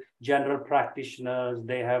 multiple general practitioners.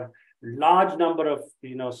 They have large number of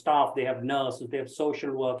staff. They have nurses, they have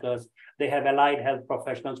social workers, they have allied health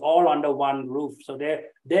professionals, all under one roof. So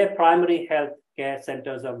their primary health care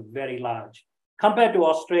centers are very large. Compared to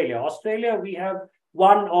Australia, we have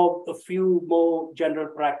one of a few more general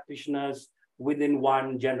practitioners within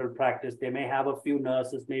one general practice. They may have a few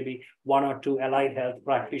nurses, maybe one or two allied health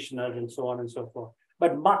practitioners, and so on and so forth,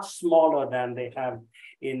 but much smaller than they have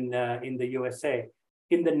in the USA.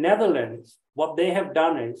 In the Netherlands, what they have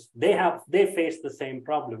done is they face the same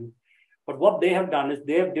problem, but what they have done is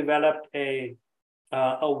they have developed a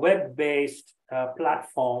web-based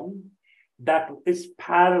platform that is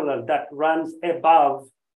parallel, that runs above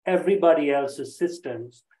everybody else's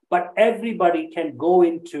systems, but everybody can go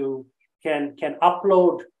into, can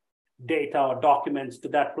upload data or documents to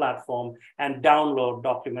that platform and download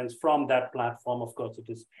documents from that platform. Of course, it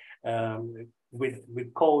is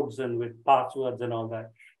with codes and with passwords and all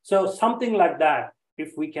that. So something like that,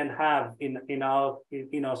 if we can have in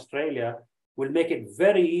Australia, will make it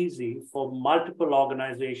very easy for multiple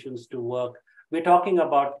organizations to work. We're talking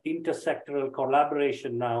about intersectoral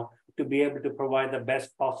collaboration now to be able to provide the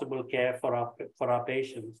best possible care for our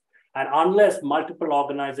patients. And unless multiple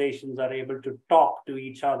organizations are able to talk to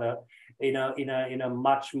each other in a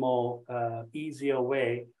much more easier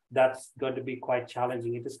way, that's going to be quite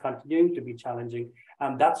challenging. It is continuing to be challenging.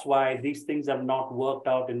 And that's why these things have not worked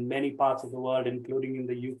out in many parts of the world, including in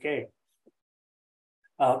the UK.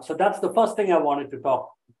 So that's the first thing I wanted to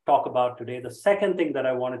talk about today. The second thing that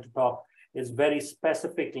I wanted to talk is very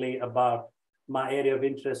specifically about my area of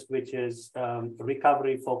interest, which is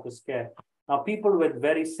recovery-focused care. Now, people with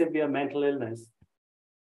very severe mental illness,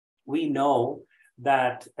 we know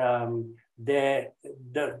that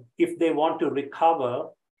if they want to recover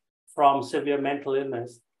from severe mental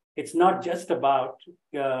illness, it's not just about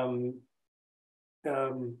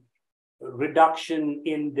reduction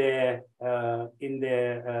in their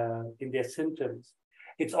symptoms.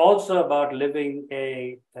 It's also about living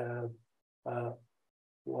a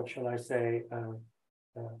what shall I say,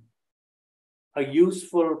 a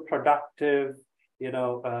useful, productive,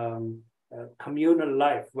 communal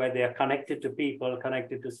life where they are connected to people,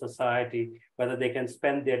 connected to society, whether they can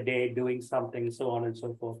spend their day doing something, so on and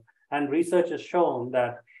so forth. And research has shown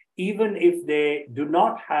that even if they do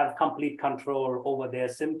not have complete control over their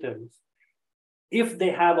symptoms, if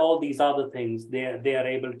they have all these other things, they are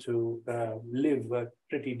able to live a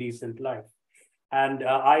pretty decent life. And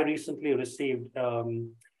I recently received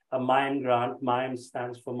a MIME grant. MIME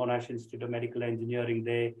stands for Monash Institute of Medical Engineering.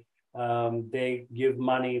 They give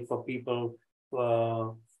money for people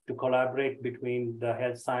to collaborate between the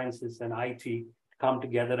health sciences and IT, to come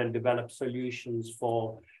together and develop solutions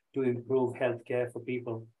to improve healthcare for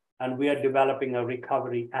people. And we are developing a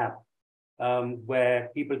recovery app where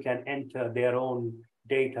people can enter their own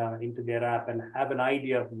data into their app and have an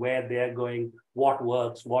idea of where they're going, what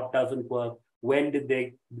works, what doesn't work, when did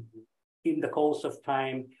they, in the course of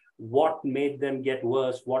time, what made them get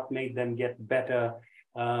worse, what made them get better,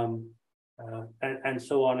 and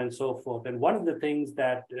so on and so forth. And one of the things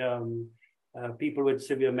that people with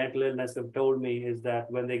severe mental illness have told me is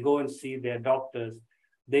that when they go and see their doctors,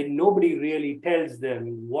 nobody really tells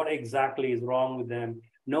them what exactly is wrong with them.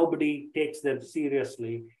 Nobody takes them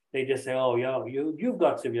seriously. They just say, oh, yeah, you've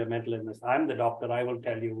got severe mental illness. I'm the doctor. I will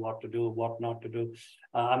tell you what to do, what not to do.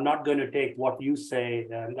 I'm not going to take what you say.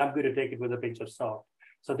 I'm going to take it with a pinch of salt.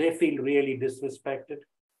 So they feel really disrespected.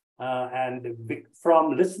 And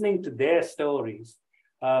from listening to their stories,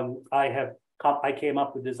 I came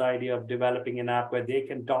up with this idea of developing an app where they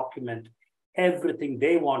can document everything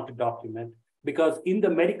they want to document. Because in the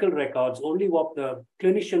medical records, only what the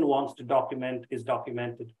clinician wants to document is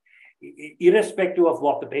documented, irrespective of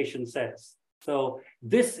what the patient says. So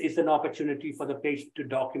this is an opportunity for the patient to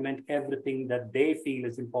document everything that they feel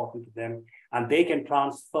is important to them, and they can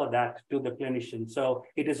transfer that to the clinician. So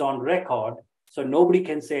it is on record, so nobody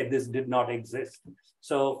can say this did not exist.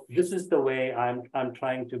 So this is the way I'm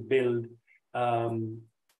trying to build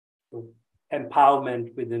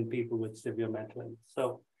empowerment within people with severe mental illness.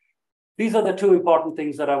 So these are the two important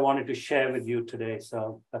things that I wanted to share with you today.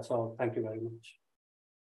 So that's all. Thank you very much.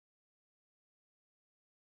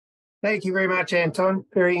 Thank you very much, Anton.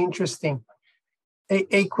 Very interesting.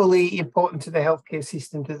 Equally important to the healthcare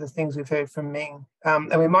system, to the things we've heard from Ming.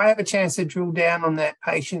 And we might have a chance to drill down on that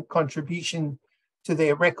patient contribution to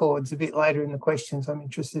their records a bit later in the questions. I'm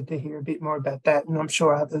interested to hear a bit more about that, and I'm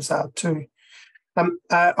sure others are too.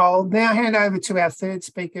 I'll now hand over to our third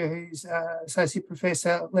speaker, who's Associate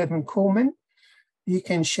Professor Levin Kuhlman. You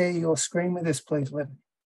can share your screen with us, please, Levin.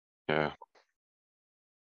 Yeah.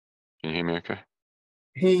 Can you hear me okay?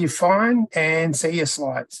 Hear you fine and see your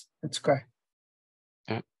slides. That's great.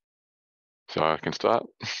 Yeah. So I can start?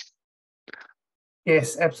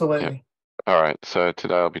 Yes, absolutely. Yeah. All right. So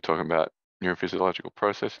today I'll be talking about neurophysiological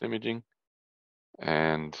process imaging.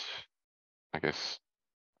 And I guess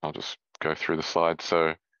I'll just go through the slides.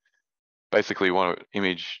 So basically we want to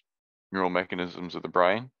image neural mechanisms of the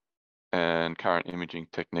brain, and current imaging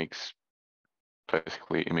techniques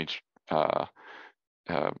basically image blood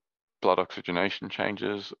oxygenation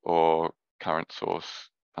changes or current source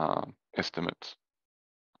estimates,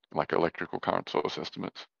 like electrical current source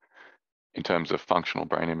estimates, in terms of functional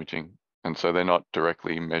brain imaging. And so they're not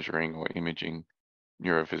directly measuring or imaging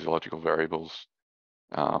neurophysiological variables.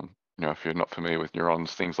 If you're not familiar with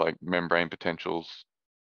neurons, things like membrane potentials,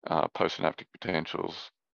 postsynaptic potentials,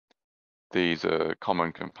 these are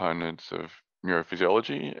common components of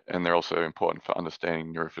neurophysiology, and they're also important for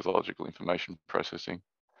understanding neurophysiological information processing.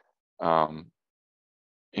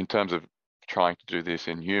 In terms of trying to do this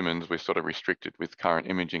in humans, we're sort of restricted with current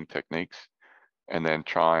imaging techniques, and then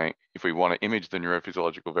if we want to image the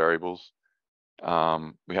neurophysiological variables,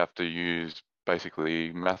 we have to use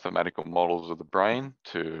basically mathematical models of the brain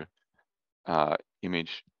to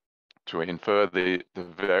infer the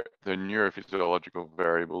neurophysiological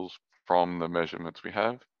variables from the measurements we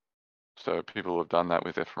have. So people have done that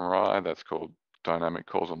with fMRI. That's called dynamic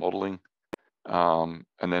causal modeling. And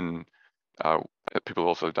then people have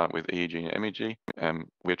also done it with EEG and MEG, and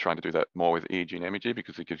we're trying to do that more with EEG and MEG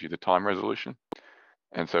because it gives you the time resolution.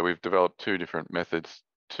 And so we've developed two different methods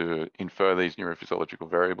to infer these neurophysiological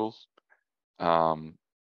variables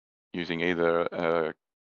using either a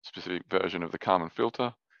specific version of the Kalman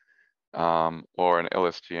filter or an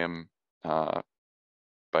LSTM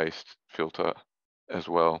based filter as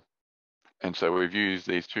well. And so we've used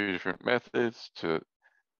these two different methods to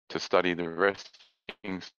study the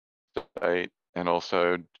resting state and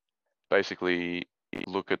also basically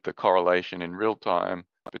look at the correlation in real time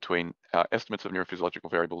between our estimates of neurophysiological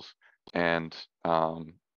variables and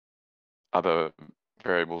other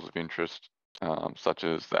variables of interest, such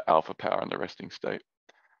as the alpha power and the resting state.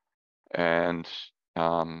 And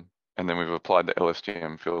then we've applied the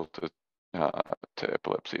LSTM filter to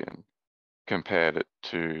epilepsy and compared it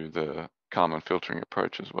to the Kalman filtering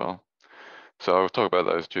approach as well. So I'll talk about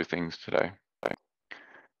those two things today.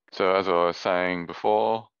 So as I was saying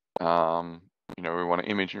before, we want to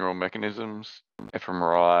image neural mechanisms.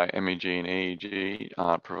 fMRI, MEG, and EEG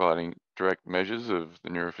aren't providing direct measures of the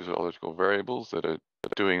neurophysiological variables that are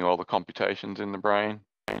doing all the computations in the brain.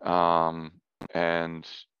 But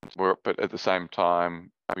at the same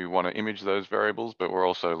time, we want to image those variables, but we're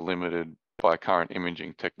also limited by current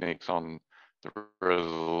imaging techniques on the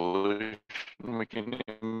resolution we can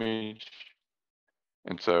image.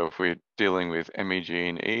 And so if we're dealing with MEG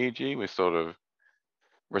and EEG, we're sort of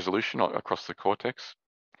resolution across the cortex.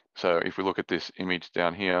 So if we look at this image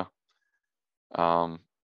down here, I'm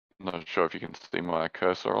not sure if you can see my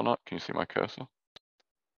cursor or not. Can you see my cursor?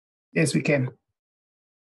 Yes, we can.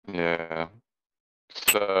 Yeah.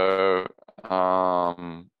 So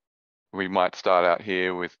we might start out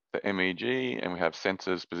here with the MEG, and we have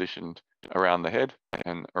sensors positioned around the head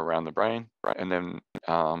and around the brain. And then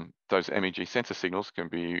those MEG sensor signals can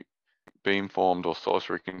be beamformed or source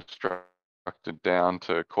reconstructed down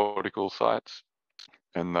to cortical sites.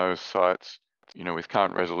 And those sites, with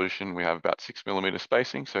current resolution, we have about 6mm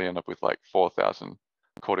spacing. So you end up with like 4,000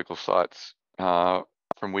 cortical sites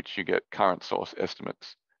from which you get current source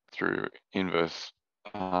estimates through inverse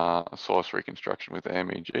source reconstruction with the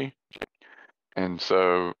MEG. And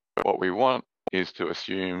so what we want is to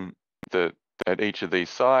assume that at each of these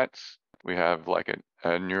sites, we have like a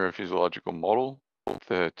neurophysiological model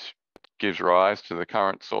that gives rise to the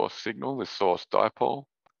current source signal, this source dipole,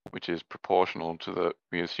 which is proportional to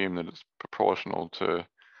we assume that it's proportional to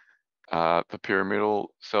the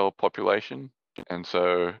pyramidal cell population. And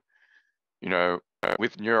so,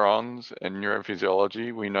 with neurons and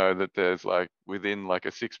neurophysiology, we know that there's within a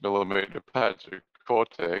 6mm patch of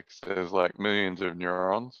cortex, there's millions of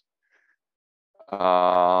neurons.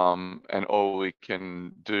 And all we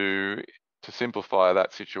can do to simplify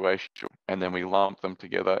that situation, and then we lump them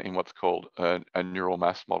together in what's called a neural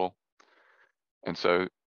mass model. And so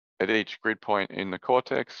at each grid point in the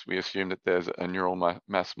cortex, we assume that there's a neural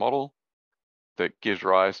mass model that gives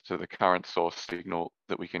rise to the current source signal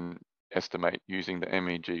that we can estimate using the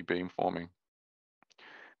MEG beamforming.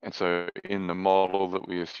 And so in the model that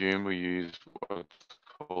we assume, we use what's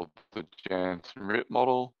called the Janssen-Ritt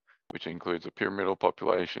model, which includes a pyramidal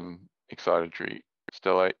population, excitatory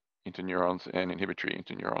stellate interneurons, and inhibitory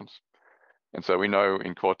interneurons. And so we know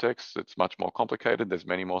in cortex it's much more complicated. There's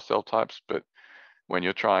many more cell types, but when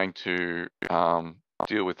you're trying to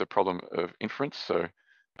deal with the problem of inference, so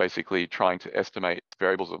basically trying to estimate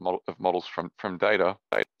variables of models from data,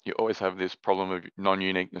 you always have this problem of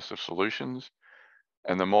non-uniqueness of solutions.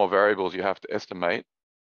 And the more variables you have to estimate,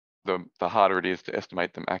 the harder it is to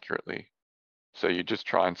estimate them accurately. So you just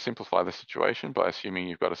try and simplify the situation by assuming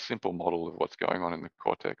you've got a simple model of what's going on in the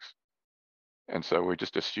cortex. And so we're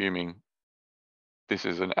just assuming this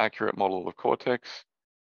is an accurate model of cortex.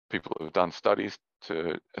 People have done studies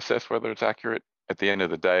to assess whether it's accurate. At the end of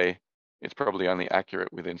the day, it's probably only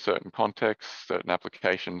accurate within certain contexts, certain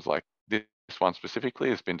applications, like this one specifically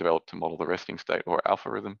has been developed to model the resting state or alpha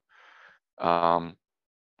rhythm.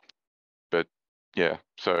 But yeah,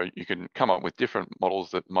 so you can come up with different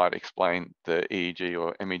models that might explain the EEG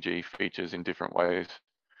or MEG features in different ways.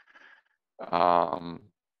 But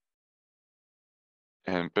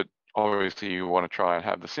obviously you want to try and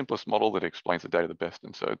have the simplest model that explains the data the best.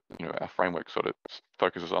 And so, our framework sort of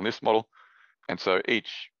focuses on this model. And so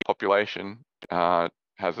each population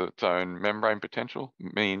has its own membrane potential,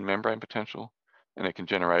 mean membrane potential, and it can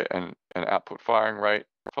generate an output firing rate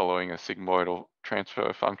following a sigmoidal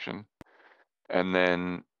transfer function. And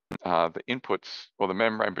then the inputs, or the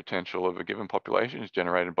membrane potential of a given population, is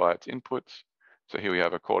generated by its inputs. So here we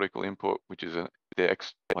have a cortical input, which is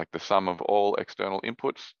the sum of all external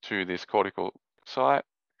inputs to this cortical site.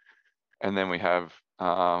 And then we have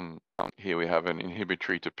here we have an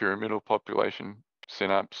inhibitory to pyramidal population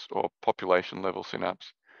synapse, or population level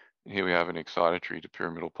synapse. And here we have an excitatory to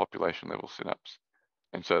pyramidal population level synapse.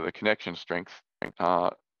 And so the connection strength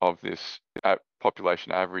of this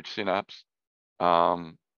population average synapse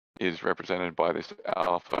is represented by this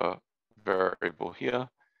alpha variable here,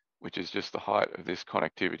 which is just the height of this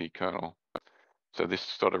connectivity kernel. So this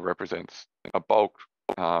sort of represents a bulk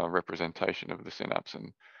representation of the synapse.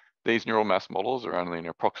 And these neural mass models are only an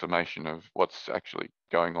approximation of what's actually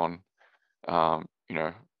going on. You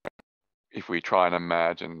know, if we try and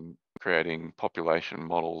imagine creating population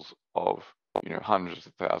models of, you know, hundreds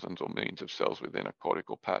of thousands or millions of cells within a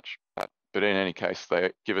cortical patch. But in any case,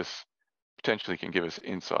 they potentially can give us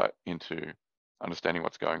insight into understanding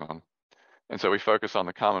what's going on. And so we focus on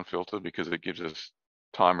the Kalman filter because it gives us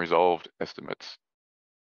time resolved estimates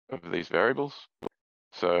of these variables.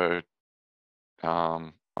 So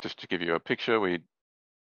just to give you a picture, we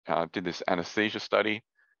did this anesthesia study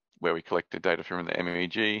where we collected data from the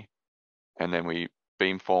MEG, and then we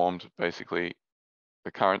beamformed basically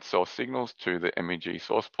the current source signals to the MEG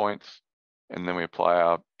source points, and then we apply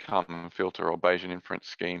our Kalman filter or Bayesian inference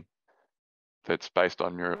scheme that's based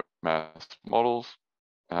on neuromass models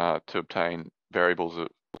to obtain variables of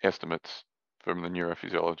estimates from the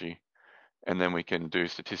neurophysiology. And then we can do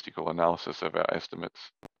statistical analysis of our estimates,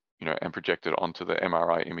 you know, and project it onto the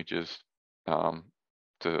MRI images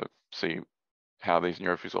to see how these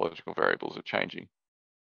neurophysiological variables are changing.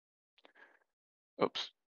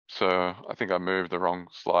 Oops. So I think I moved the wrong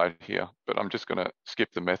slide here, but I'm just going to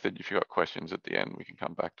skip the method. If you've got questions at the end, we can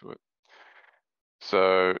come back to it.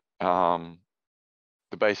 So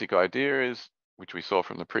the basic idea is, which we saw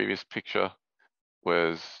from the previous picture,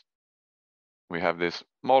 was we have this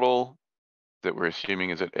model that we're assuming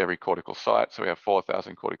is at every cortical site. So we have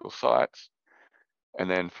 4,000 cortical sites. And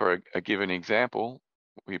then for a given example,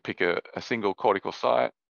 we pick a single cortical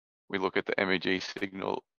site. We look at the MEG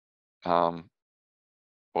signal,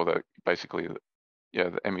 or the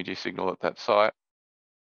MEG signal at that site.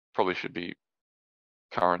 Probably should be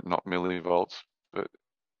current, not millivolts, but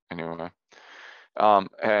anyway.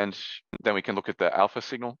 And then we can look at the alpha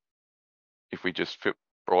signal. If we just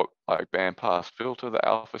brought like bandpass filter the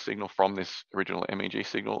alpha signal from this original MEG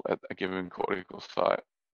signal at a given cortical site.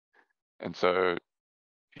 And so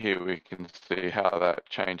here we can see how that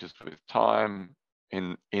changes with time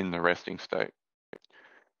in the resting state.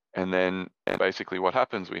 And then basically what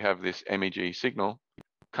happens, we have this MEG signal,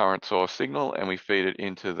 current source signal, and we feed it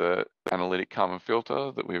into the analytic Kalman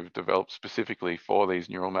filter that we've developed specifically for these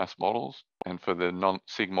neural mass models and for the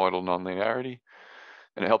sigmoidal nonlinearity.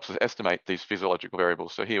 And it helps us estimate these physiological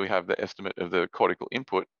variables. So here we have the estimate of the cortical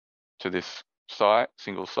input to this site,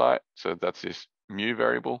 single site. So that's this mu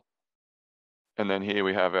variable. And then here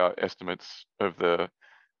we have our estimates of the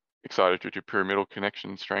excitatory to pyramidal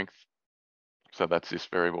connection strength. So that's this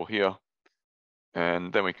variable here.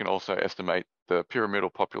 And then we can also estimate the pyramidal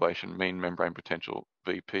population mean membrane potential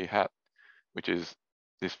VP hat, which is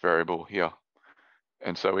this variable here.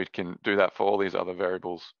 And so we can do that for all these other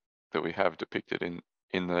variables that we have depicted in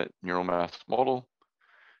the neural mass model.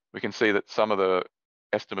 We can see that some of the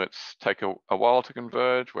estimates take a while to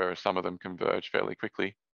converge, whereas some of them converge fairly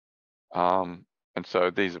quickly. And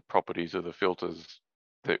so these are properties of the filters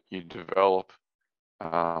that you develop.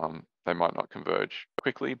 They might not converge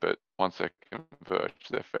quickly, but once they converge,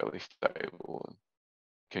 they're fairly stable and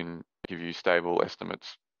can give you stable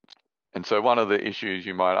estimates. And so one of the issues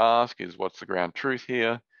you might ask is, what's the ground truth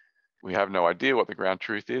here? We have no idea what the ground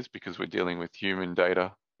truth is because we're dealing with human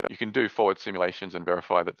data. You can do forward simulations and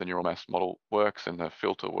verify that the neural mass model works and the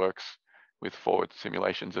filter works with forward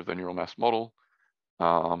simulations of the neural mass model.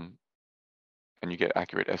 And you get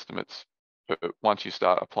accurate estimates. But once you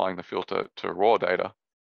start applying the filter to raw data,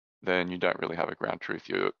 then you don't really have a ground truth.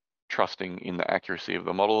 You're trusting in the accuracy of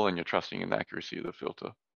the model and you're trusting in the accuracy of the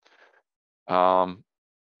filter.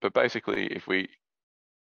 But basically, if we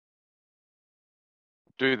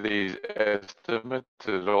do these estimates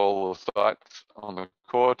at all the sites on the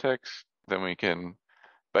cortex, then we can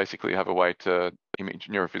basically have a way to image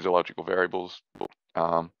neurophysiological variables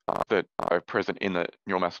that are present in the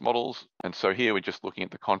neural mass models. And so here we're just looking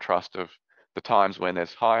at the contrast of the times when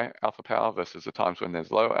there's high alpha power versus the times when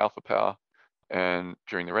there's low alpha power and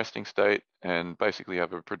during the resting state, and basically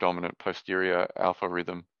have a predominant posterior alpha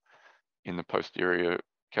rhythm in the posterior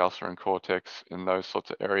calcium cortex in those sorts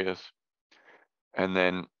of areas. And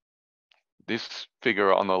then this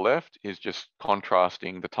figure on the left is just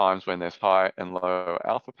contrasting the times when there's high and low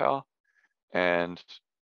alpha power. And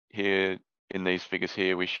here in these figures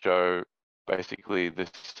here, we show basically the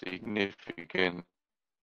significant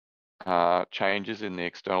changes in the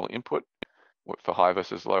external input for high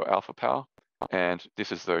versus low alpha power. And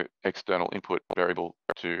this is the external input variable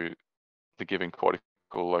to the given cortical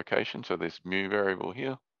location, so this mu variable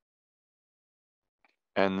here.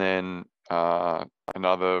 And then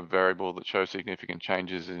another variable that shows significant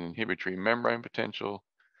changes in inhibitory membrane potential,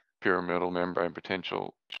 pyramidal membrane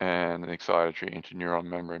potential, and an excitatory interneuron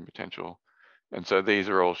membrane potential. And so these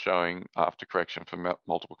are all showing after correction for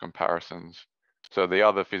multiple comparisons. So the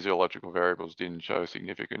other physiological variables didn't show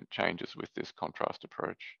significant changes with this contrast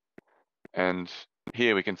approach. And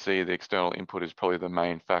here we can see the external input is probably the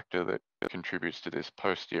main factor that contributes to this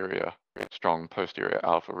strong posterior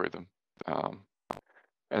alpha rhythm.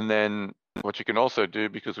 And then what you can also do,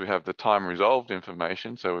 because we have the time resolved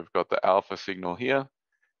information, so we've got the alpha signal here,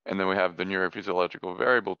 and then we have the neurophysiological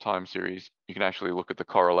variable time series, you can actually look at the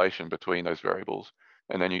correlation between those variables,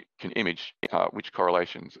 and then you can image which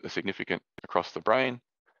correlations are significant across the brain.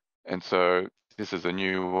 And so this is a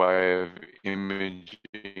new way of imaging,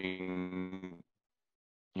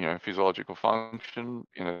 physiological function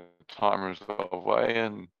in a time resolved way,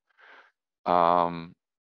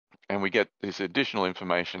 and we get this additional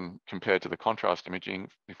information compared to the contrast imaging.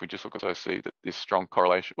 If we just look at those, see that this strong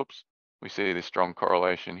correlation, we see this strong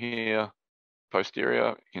correlation here,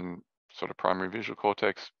 posterior in sort of primary visual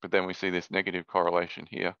cortex, but then we see this negative correlation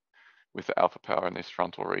here with the alpha power in this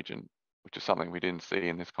frontal region, which is something we didn't see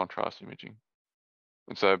in this contrast imaging.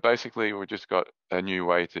 And so basically we've just got a new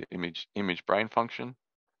way to image brain function.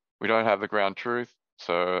 We don't have the ground truth,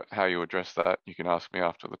 so how you address that, you can ask me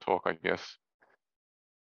after the talk, I guess.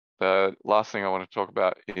 The last thing I want to talk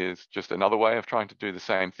about is just another way of trying to do the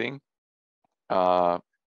same thing, but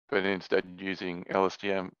instead using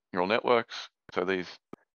LSTM neural networks. So these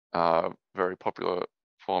are very popular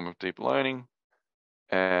form of deep learning.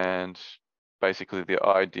 And basically the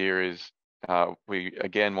idea is we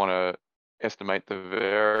again want to estimate the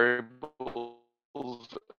variables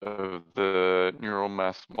of the neural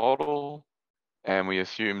mass model. And we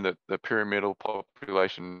assume that the pyramidal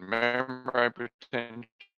population membrane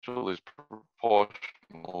potential is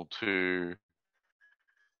proportional to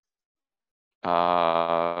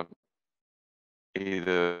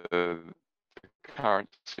either the current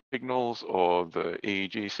signals or the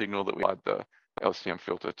EEG signal that we add the LSTM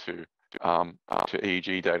filter to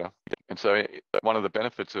EEG data. And so one of the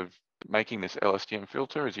benefits of making this LSTM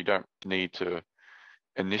filter is you don't need to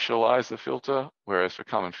initialize the filter, whereas for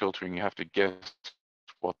common filtering, you have to guess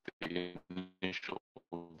what the initial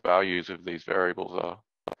values of these variables are.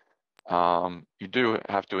 You do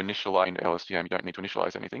have to initialize LSTM. You don't need to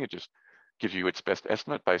initialize anything. It just gives you its best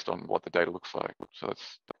estimate based on what the data looks like. So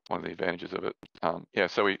that's one of the advantages of it.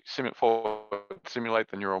 So we simulate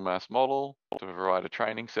the neural mass model to provide a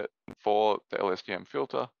training set for the LSTM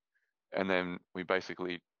filter, and then we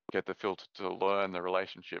basically get the filter to learn the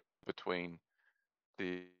relationship between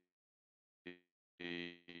the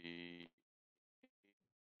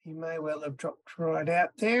He may well have dropped right out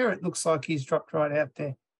there. It looks like he's dropped right out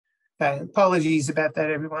there. Okay, apologies about that,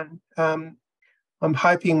 everyone. I'm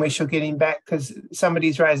hoping we shall get him back because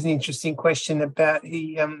somebody's raised an interesting question about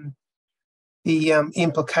the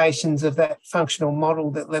implications of that functional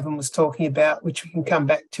model that Levin was talking about, which we can come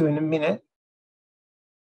back to in a minute.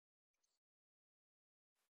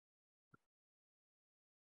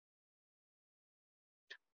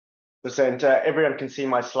 Presenter, everyone can see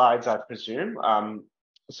my slides, I presume.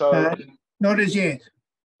 Not as yet.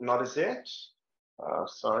 Not as yet.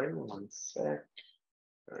 Sorry, one sec.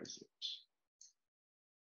 Where is it?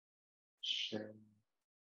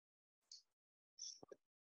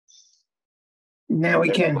 Now we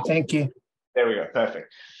can. Thank you. There we go.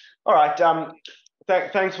 Perfect. All right.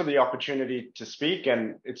 Thanks for the opportunity to speak,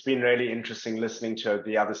 and it's been really interesting listening to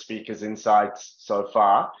the other speakers' insights so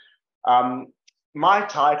far. My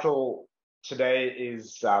title today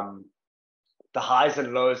is the highs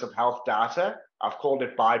and lows of health data. I've called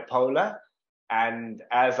it bipolar. And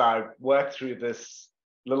as I work through this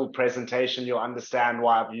little presentation, you'll understand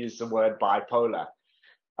why I've used the word bipolar.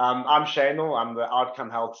 I'm Shainul. I'm the Outcome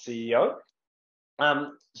Health CEO.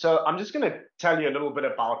 So I'm just going to tell you a little bit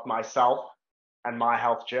about myself and my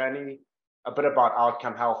health journey, a bit about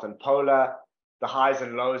Outcome Health and polar, the highs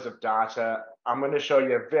and lows of data. I'm going to show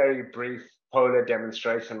you a very brief polar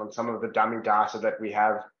demonstration on some of the dummy data that we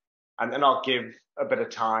have. And then I'll give a bit of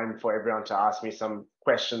time for everyone to ask me some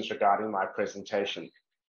questions regarding my presentation.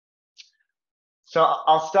 So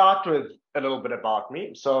I'll start with a little bit about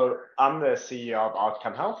me. So I'm the CEO of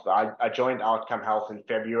Outcome Health. I joined Outcome Health in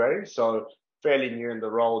February, so fairly new in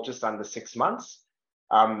the role, just under 6 months.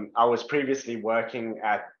 I was previously working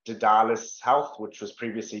at Daedalus Health, which was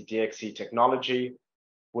previously DXC Technology,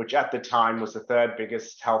 which at the time was the third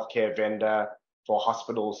biggest healthcare vendor for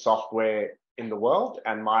hospital software in the world.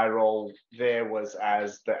 And my role there was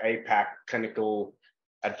as the APAC clinical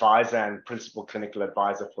advisor and principal clinical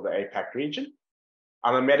advisor for the APAC region.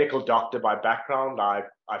 I'm a medical doctor by background. I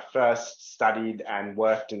first studied and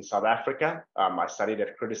worked in South Africa. I studied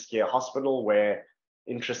at Groote Hospital, where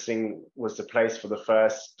interesting was the place for the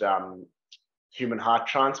first human heart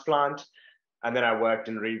transplant. And then I worked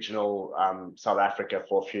in regional South Africa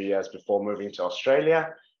for a few years before moving to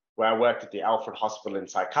Australia, where I worked at the Alfred Hospital in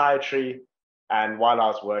psychiatry. And while I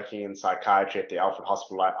was working in psychiatry at the Alfred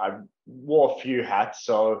Hospital, I wore a few hats.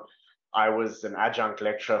 So I was an adjunct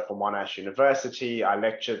lecturer for Monash University. I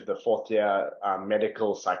lectured the fourth year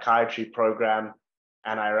medical psychiatry program,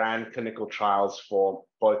 and I ran clinical trials for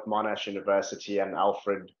both Monash University and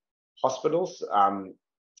Alfred hospitals.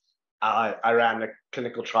 I ran a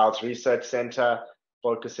clinical trials research center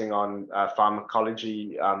focusing on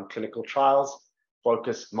pharmacology clinical trials,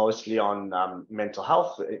 focused mostly on mental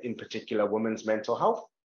health, in particular women's mental health.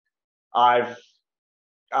 I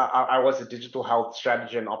was a digital health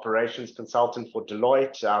strategy and operations consultant for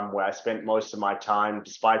Deloitte, where I spent most of my time,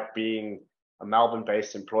 despite being a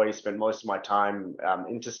Melbourne-based employee, spent most of my time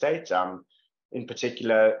interstate, in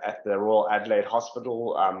particular at the Royal Adelaide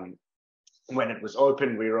Hospital. When it was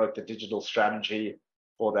open, we wrote the digital strategy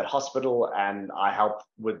for that hospital, and I helped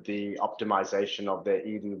with the optimization of their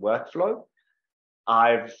ED workflow.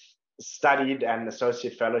 I've studied an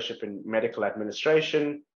associate fellowship in medical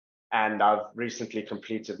administration, and I've recently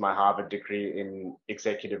completed my Harvard degree in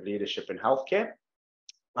executive leadership in healthcare.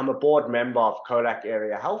 I'm a board member of Colac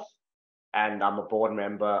Area Health, and I'm a board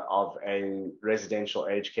member of a residential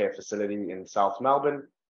aged care facility in South Melbourne,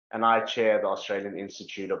 and I chair the Australian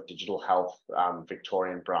Institute of Digital Health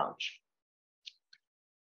Victorian branch.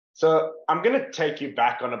 So I'm going to take you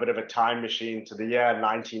back on a bit of a time machine to the year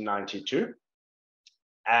 1992.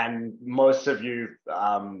 And most of you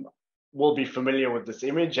will be familiar with this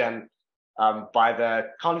image. And by the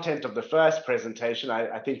content of the first presentation,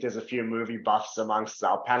 I think there's a few movie buffs amongst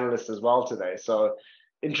our panelists as well today. So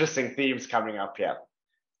interesting themes coming up here.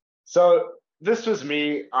 So this was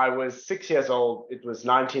me. I was 6 years old. It was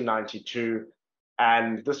 1992.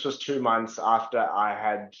 And this was 2 months after I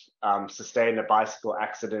had sustained a bicycle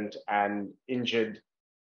accident and injured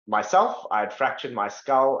myself. I had fractured my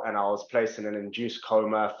skull and I was placed in an induced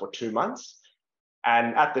coma for 2 months.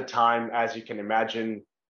 And at the time, as you can imagine,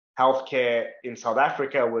 healthcare in South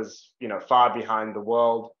Africa was, far behind the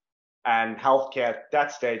world. And healthcare at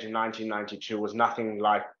that stage in 1992 was nothing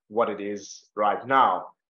like what it is right now.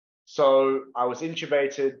 So I was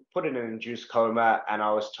intubated, put in an induced coma, and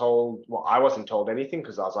I was told, well, I wasn't told anything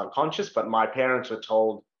because I was unconscious, but my parents were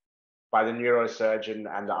told by the neurosurgeon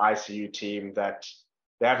and the ICU team that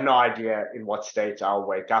they have no idea in what state I'll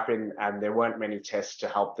wake up in, and there weren't many tests to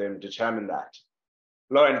help them determine that.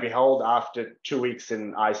 Lo and behold, after 2 weeks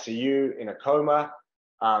in ICU in a coma,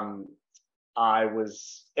 I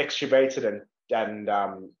was extubated and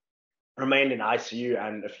remained in ICU,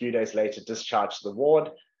 and a few days later discharged to the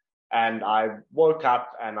ward. And I woke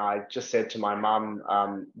up and I just said to my mum,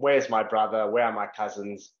 where's my brother? Where are my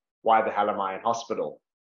cousins? Why the hell am I in hospital?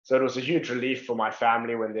 So it was a huge relief for my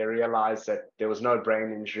family when they realized that there was no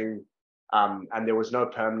brain injury and there was no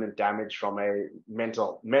permanent damage from a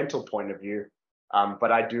mental point of view.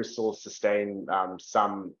 But I do still sustain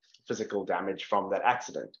some physical damage from that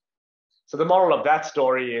accident. So the moral of that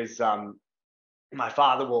story is my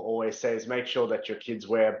father will always say is make sure that your kids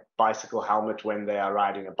wear a bicycle helmet when they are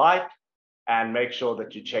riding a bike, and make sure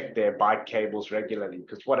that you check their bike cables regularly.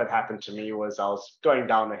 Because what had happened to me was I was going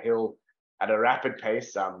down a hill at a rapid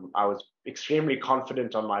pace. I was extremely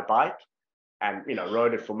confident on my bike and,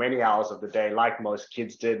 rode it for many hours of the day like most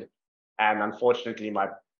kids did. And unfortunately, my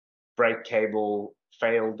brake cable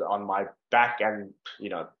failed on my back and,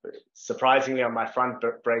 surprisingly on my front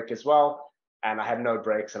brake as well. And I had no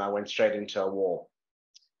brakes and I went straight into a wall.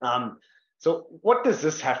 So what does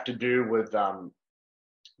this have to do with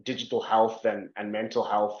digital health and mental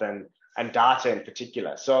health and data in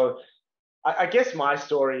particular? So I guess my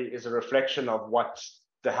story is a reflection of what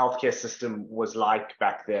the healthcare system was like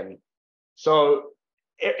back then. So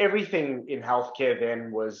everything in healthcare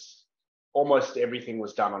then was, almost everything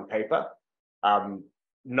was done on paper.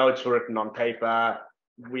 Notes were written on paper.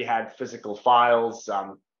 We had physical files.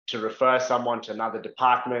 To refer someone to another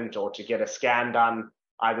department or to get a scan done,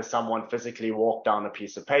 either someone physically walked down a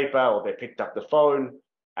piece of paper or they picked up the phone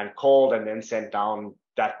and called and then sent down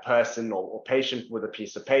that person or patient with a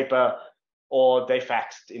piece of paper, or they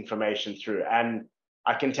faxed information through. And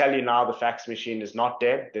I can tell you now the fax machine is not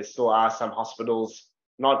dead. There still are some hospitals,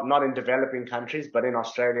 not in developing countries, but in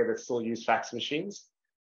Australia that still use fax machines.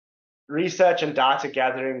 Research and data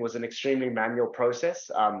gathering was an extremely manual process.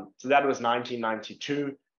 So that was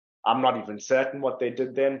 1992. I'm not even certain what they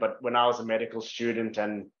did then, but when I was a medical student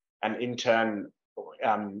and an intern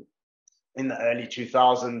in the early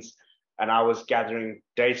 2000s, and I was gathering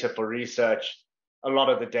data for research, a lot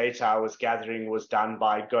of the data I was gathering was done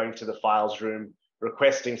by going to the files room,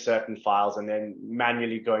 requesting certain files, and then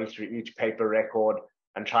manually going through each paper record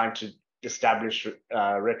and trying to establish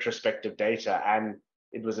retrospective data. And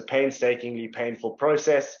it was a painstakingly painful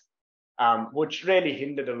process, which really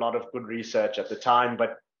hindered a lot of good research at the time.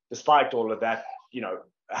 But despite all of that,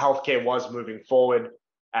 healthcare was moving forward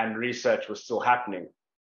and research was still happening.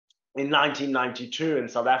 In 1992 in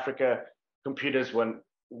South Africa, computers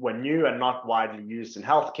were new and not widely used in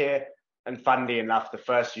healthcare. And funnily enough, the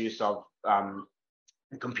first use of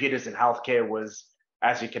computers in healthcare was,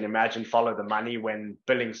 as you can imagine, follow the money, when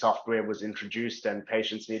billing software was introduced and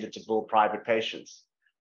patients needed to bill private patients.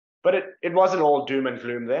 But it wasn't all doom and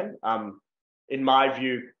gloom then. In my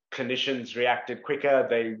view, clinicians reacted quicker.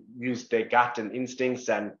 They used their gut and instincts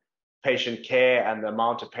and patient care and the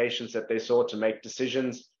amount of patients that they saw to make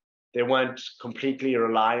decisions. They weren't completely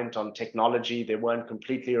reliant on technology. They weren't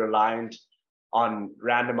completely reliant on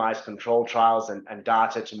randomized control trials and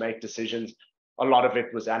data to make decisions. A lot of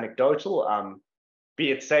it was anecdotal,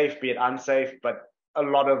 be it safe, be it unsafe, but a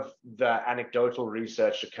lot of the anecdotal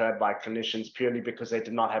research occurred by clinicians purely because they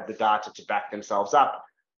did not have the data to back themselves up,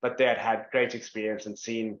 but they had had great experience and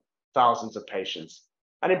seen thousands of patients.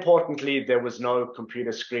 And importantly, there was no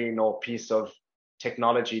computer screen or piece of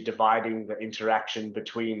technology dividing the interaction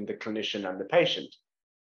between the clinician and the patient.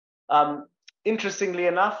 Interestingly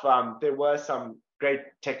enough, there were some great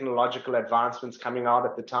technological advancements coming out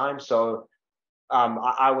at the time. So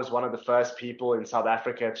I was one of the first people in South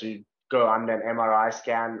Africa to go under an MRI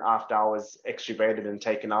scan after I was extubated and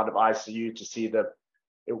taken out of ICU to see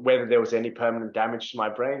whether there was any permanent damage to my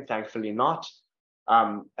brain. Thankfully not.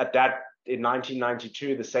 In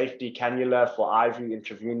 1992, the safety cannula for IV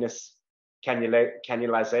intravenous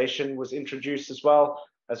cannulization was introduced as well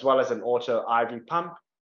as an auto IV pump.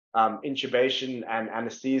 Intubation and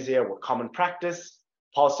anesthesia were common practice.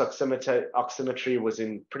 Pulse oximetry was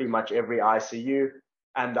in pretty much every ICU,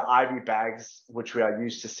 and the IV bags, which we are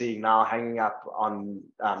used to seeing now hanging up on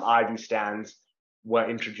IV stands, were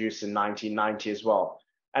introduced in 1990 as well.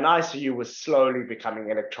 And ICU was slowly becoming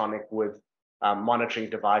electronic with monitoring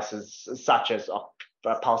devices such as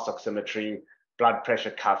pulse oximetry, blood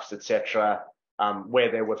pressure cuffs, etc.,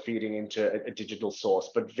 where they were feeding into a digital source,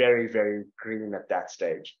 but very, very green at that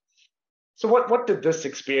stage. So what did this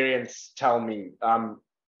experience tell me?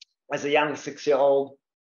 As a young 6-year-old,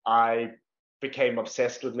 I became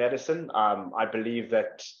obsessed with medicine. I believe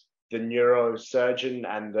that the neurosurgeon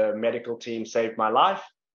and the medical team saved my life.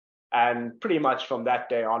 And pretty much from that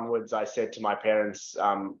day onwards, I said to my parents,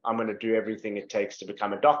 I'm going to do everything it takes to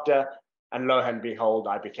become a doctor. And lo and behold,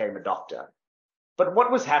 I became a doctor. But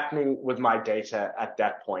what was happening with my data at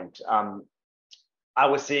that point? I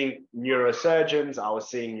was seeing neurosurgeons, I was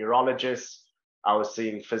seeing neurologists, I was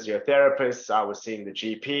seeing physiotherapists, I was seeing the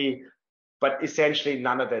GP, but essentially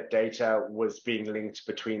none of that data was being linked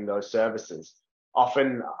between those services.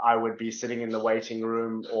 Often I would be sitting in the waiting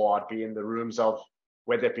room, or I'd be in the rooms of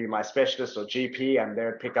whether it be my specialist or GP, and they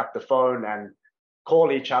would pick up the phone and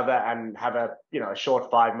call each other and have a short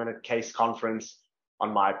 5-minute case conference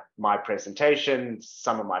on my presentation,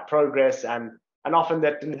 some of my progress, and often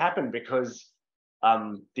that didn't happen because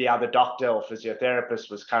the other doctor or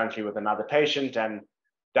physiotherapist was currently with another patient, and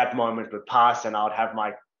that moment would pass and I would have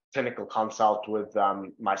my clinical consult with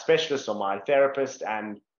my specialist or my therapist,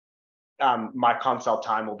 and my consult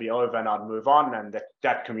time will be over and I'd move on, and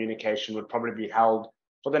that communication would probably be held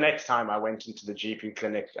for the next time I went into the GP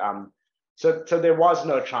clinic. So there was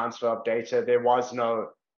no transfer of data, there was no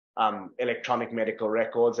electronic medical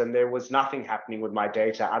records, and there was nothing happening with my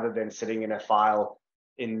data other than sitting in a file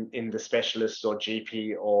in the specialist or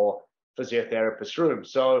GP or physiotherapist room.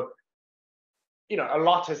 So, a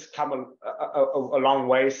lot has come a long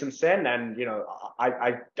way since then, and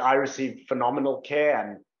I received phenomenal care,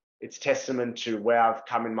 and it's testament to where I've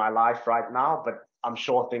come in my life right now. But I'm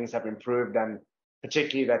sure things have improved, and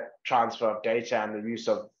particularly that transfer of data and the use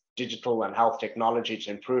of digital and health technology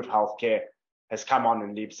to improve healthcare has come on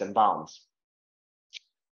in leaps and bounds.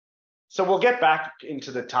 So we'll get back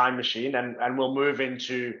into the time machine and we'll move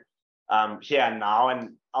into here and now.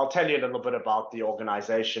 And I'll tell you a little bit about the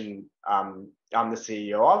organization I'm the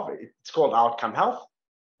CEO of. It's called Outcome Health.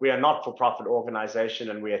 We are a not-for-profit organization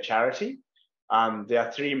and we are a charity. There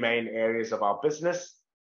are 3 main areas of our business: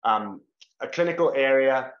 a clinical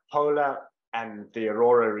area, Polar, and the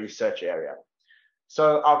Aurora research area.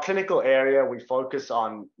 So our clinical area, we focus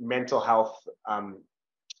on mental health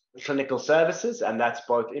clinical services, and that's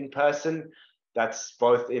both in person, that's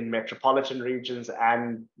both in metropolitan regions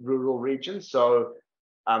and rural regions. So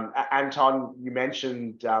Anton, you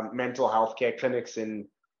mentioned mental health care clinics in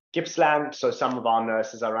Gippsland. So some of our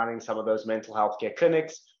nurses are running some of those mental health care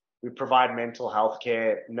clinics. We provide mental health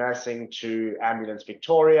care nursing to Ambulance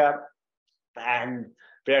Victoria and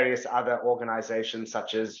various other organizations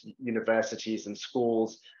such as universities and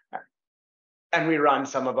schools. And we run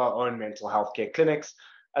some of our own mental health care clinics,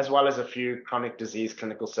 as well as a few chronic disease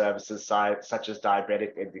clinical services such as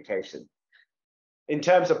diabetic education. In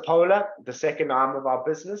terms of Polar, the second arm of our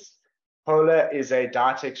business, Polar is a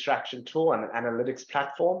data extraction tool and analytics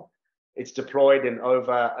platform. It's deployed in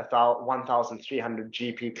over 1,300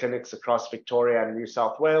 GP clinics across Victoria and New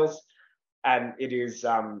South Wales. And it is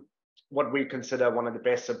what we consider one of the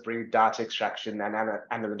best of breed data extraction and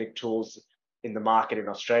analytic tools in the market in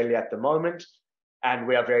Australia at the moment. And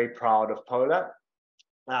we are very proud of Polar.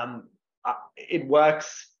 It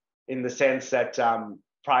works in the sense that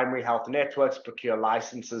primary health networks procure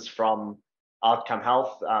licenses from Outcome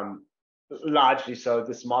Health, largely so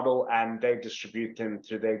this model, and they distribute them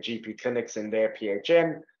through their GP clinics in their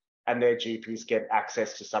PHN, and their GPs get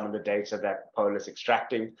access to some of the data that Polar is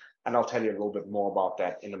extracting. And I'll tell you a little bit more about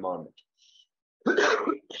that in a moment.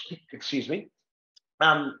 Excuse me.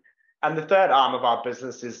 And the third arm of our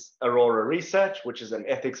business is Aurora Research, which is an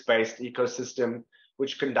ethics-based ecosystem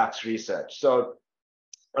which conducts research. So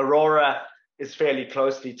Aurora is fairly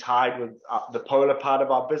closely tied with the Polar part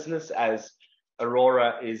of our business, as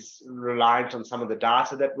Aurora is reliant on some of the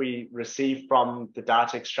data that we receive from the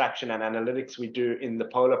data extraction and analytics we do in the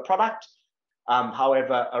Polar product.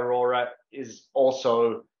 However, Aurora is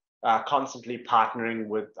also constantly partnering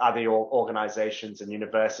with other organizations and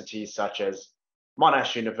universities such as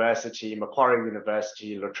Monash University, Macquarie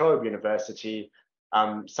University, La Trobe University,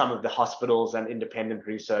 some of the hospitals and independent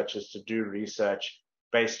researchers to do research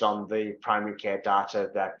based on the primary care data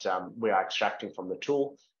that we are extracting from the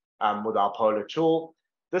tool with our Polar tool.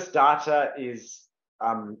 This data is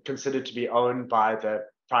considered to be owned by the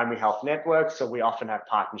primary health networks. So we often have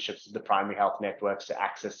partnerships with the primary health networks to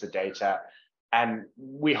access the data. And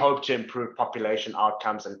we hope to improve population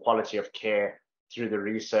outcomes and quality of care through the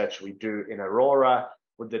research we do in Aurora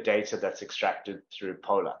with the data that's extracted through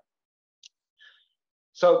Polar.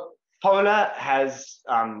 So Polar has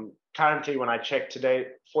currently, when I checked today,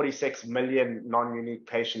 46 million non-unique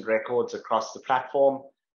patient records across the platform.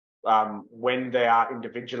 When they are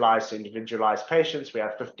individualized to individualized patients, we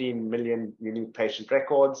have 15 million unique patient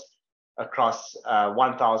records across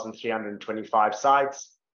 1,325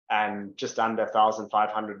 sites and just under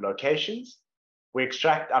 1,500 locations. We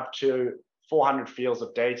extract up to 400 fields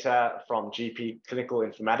of data from GP clinical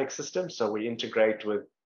informatics systems. So we integrate with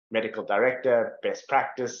Medical Director, Best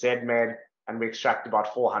Practice, ZMed, and we extract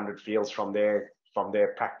about 400 fields from their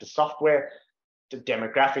practice software, to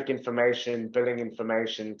demographic information, billing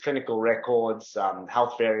information, clinical records,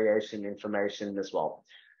 health variation information as well.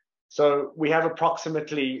 So we have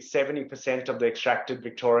approximately 70% of the extracted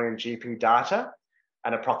Victorian GP data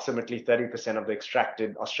and approximately 30% of the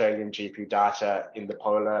extracted Australian GP data in the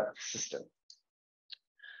Polar system.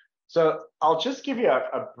 So I'll just give you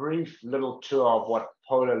a brief little tour of what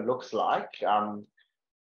Polar looks like.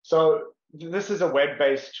 So this is a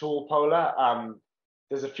web-based tool, Polar.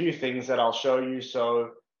 There's a few things that I'll show you.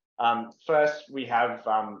 So first, we have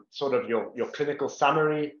sort of your clinical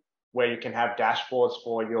summary, where you can have dashboards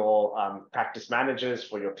for your practice managers,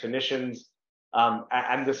 for your clinicians.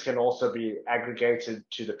 And this can also be aggregated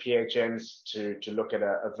to the PHNs to look at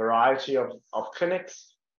a variety of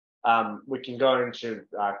clinics. We can go into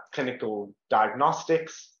clinical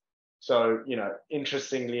diagnostics. So,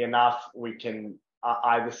 interestingly enough, we can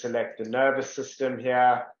either select the nervous system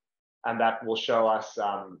here, and that will show us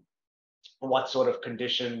what sort of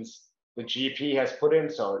conditions the GP has put in.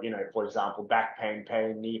 So, for example, back pain,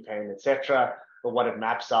 knee pain, etc., or what it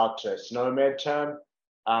maps out to a SNOMED term.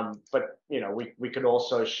 But, we could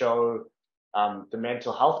also show the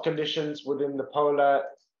mental health conditions within the Polar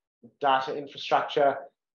data infrastructure.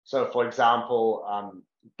 So, for example,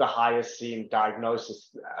 the highest seen diagnosis,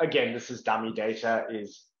 again, this is dummy data,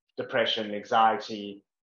 is depression, anxiety,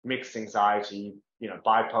 mixed anxiety,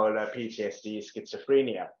 bipolar, PTSD,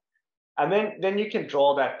 schizophrenia. And then you can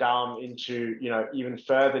draw that down into, even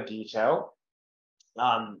further detail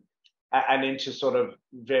and into sort of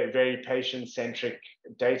very, very patient-centric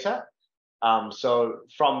data. So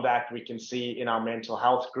from that, we can see in our mental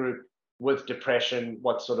health group with depression,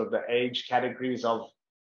 what sort of the age categories of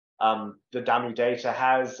the dummy data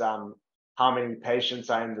has, how many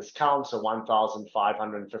patients are in this count. So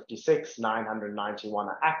 1,556, 991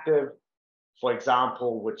 are active. for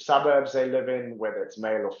example, which suburbs they live in, whether it's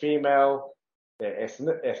male or female, their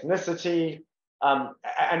ethnicity,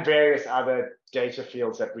 and various other data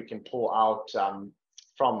fields that we can pull out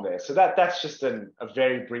from there. So that's just a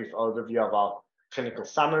very brief overview of our clinical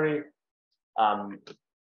summary.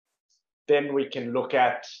 Then we can look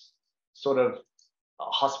at sort of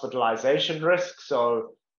hospitalization risk.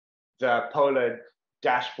 So the Polar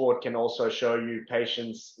dashboard can also show you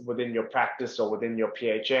patients within your practice or within your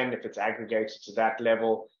PHN, if it's aggregated to that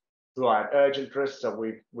level, who are at urgent risk. So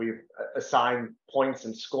we've assigned points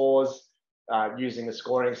and scores using a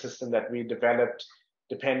scoring system that we developed.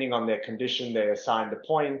 Depending on their condition, they assigned a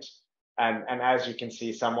point. And as you can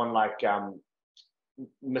see, someone like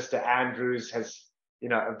Mr. Andrews has,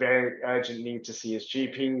 a very urgent need to see his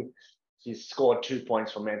GP. He's scored 2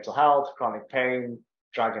 points for mental health, chronic pain,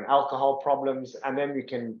 drug and alcohol problems. And then we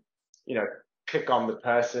can, click on the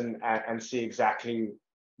person and see exactly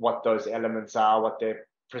what those elements are, what their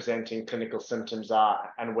presenting clinical symptoms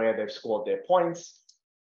are, and where they've scored their points.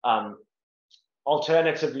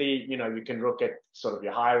 Alternatively, you can look at sort of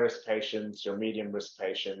your high-risk patients, your medium-risk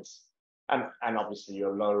patients, and obviously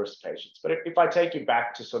your low-risk patients. But if I take you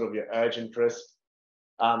back to sort of your urgent risk,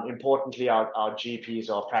 importantly, our GPs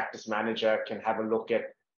or practice manager can have a look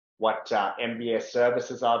at what MBS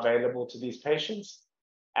services are available to these patients.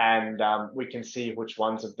 And we can see which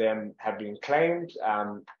ones of them have been claimed.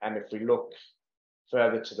 And if we look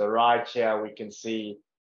further to the right here, we can see,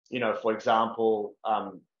 for example,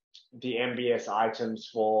 the MBS items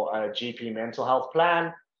for a GP mental health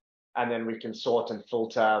plan. And then we can sort and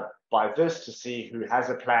filter by this to see who has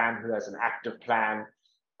a plan, who has an active plan,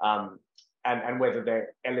 and whether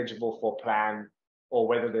they're eligible for plan or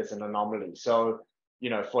whether there's an anomaly. So,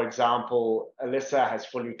 for example, Alyssa has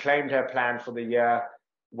fully claimed her plan for the year,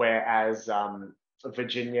 whereas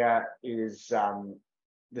Virginia is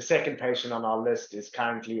the second patient on our list is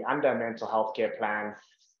currently under a mental health care plan,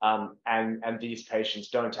 and these patients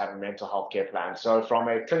don't have a mental health care plan. So from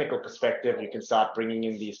a clinical perspective, you can start bringing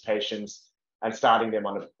in these patients and starting them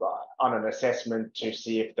on an assessment to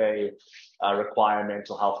see if they require a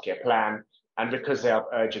mental health care plan. And because they have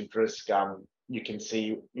urgent risk, you can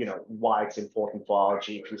see, why it's important for our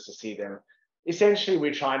GPs to see them. Essentially,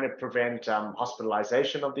 we're trying to prevent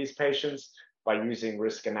hospitalization of these patients by using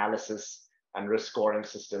risk analysis and risk scoring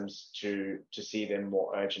systems to see them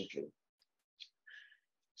more urgently.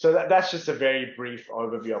 So that's just a very brief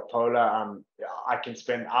overview of Polar. I can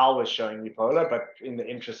spend hours showing you Polar, but in the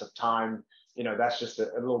interest of time, that's just a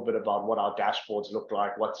little bit about what our dashboards look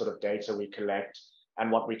like, what sort of data we collect,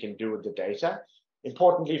 and what we can do with the data.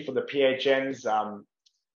 Importantly, for the PHNs,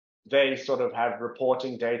 they sort of have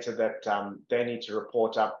reporting data that they need to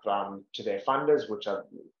report up to their funders, which are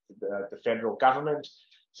the federal government.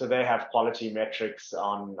 So they have quality metrics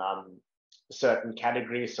on certain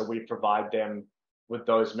categories. So we provide them with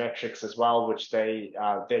those metrics as well, which they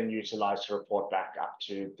then utilize to report back up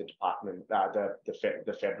to the department,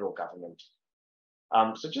 the federal government.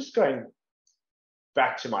 So just going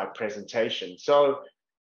back to my presentation. So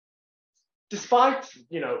despite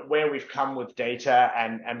where we've come with data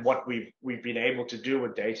and what we've been able to do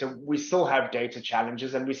with data, we still have data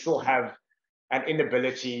challenges, and we still have an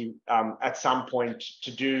inability at some point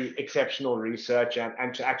to do exceptional research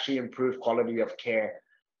and to actually improve quality of care.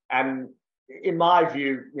 And in my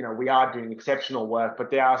view, we are doing exceptional work,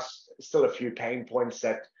 but there are still a few pain points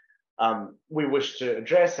that we wish to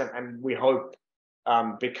address, and we hope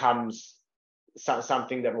becomes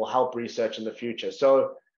something that will help research in the future.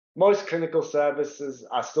 So most clinical services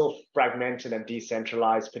are still fragmented and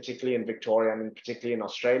decentralized, particularly in Victoria and particularly in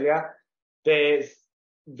Australia. There's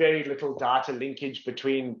very little data linkage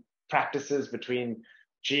between practices, between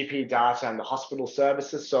GP data and the hospital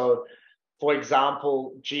services. So, for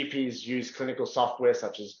example, GPs use clinical software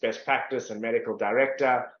such as Best Practice and Medical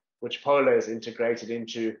Director, which Polar is integrated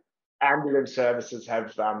into. Ambulance services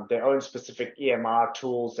have their own specific EMR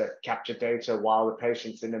tools that capture data while the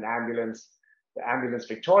patient's in an ambulance. The Ambulance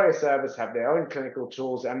Victoria service have their own clinical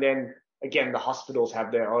tools. And then again, the hospitals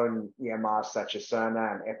have their own EMRs such as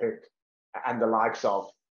Cerner and Epic and the likes of.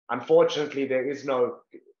 Unfortunately, there is no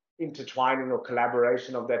intertwining or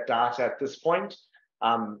collaboration of that data at this point.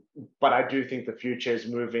 But I do think the future is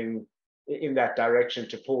moving in that direction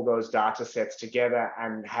to pull those data sets together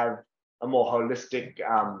and have a more holistic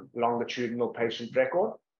longitudinal patient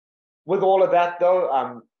record. With all of that,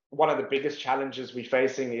 though, one of the biggest challenges we're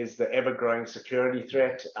facing is the ever-growing security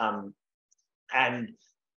threat and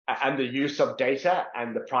the use of data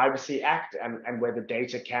and the Privacy Act and whether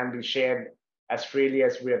data can be shared as freely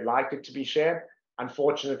as we would like it to be shared.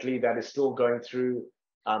 Unfortunately, that is still going through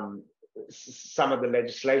some of the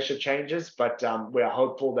legislature changes, but we are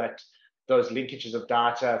hopeful that those linkages of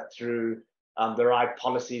data through the right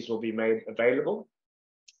policies will be made available.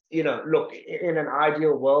 Look, in an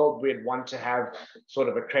ideal world, we'd want to have sort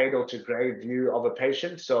of a cradle to grave view of a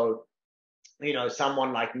patient. So,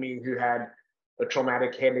 someone like me who had a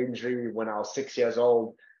traumatic head injury when I was 6 years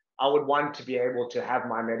old, I would want to be able to have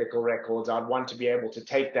my medical records. I'd want to be able to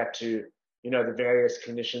take that to, the various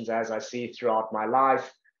clinicians as I see throughout my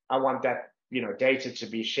life. I want that, data to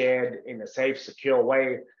be shared in a safe, secure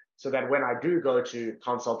way, so that when I do go to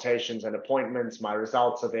consultations and appointments, my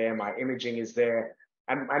results are there, my imaging is there,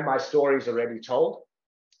 and my story is already told.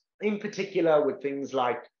 In particular, with things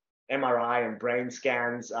like MRI and brain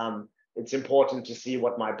scans, it's important to see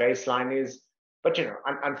what my baseline is. But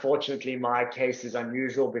unfortunately, my case is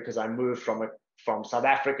unusual because I moved from South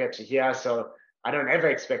Africa to here, so I don't ever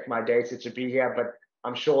expect my data to be here. But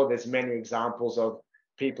I'm sure there's many examples of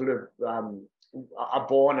people who are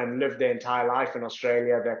born and live their entire life in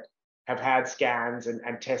Australia that have had scans and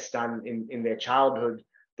tests done in their childhood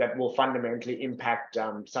that will fundamentally impact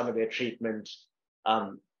some of their treatment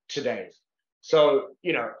today. So,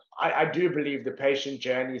 I do believe the patient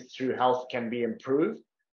journey through health can be improved.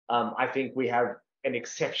 I think we have an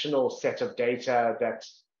exceptional set of data that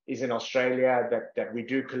is in Australia that we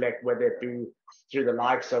do collect, whether it be through the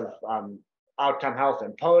likes of Outcome Health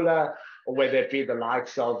and Polar, or whether it be the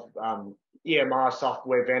likes of EMR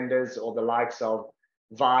software vendors, or the likes of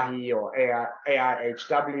VAHI or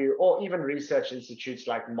AIHW, or even research institutes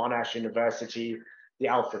like Monash University, the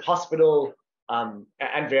Alfred Hospital,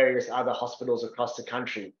 and various other hospitals across the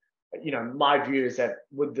country. My view is that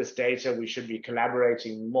with this data, we should be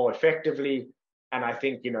collaborating more effectively. And I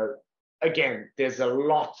think, again, there's a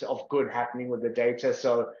lot of good happening with the data.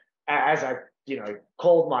 So as I,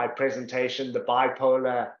 called my presentation, the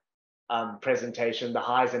bipolar presentation, the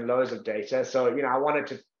highs and lows of data. So, I wanted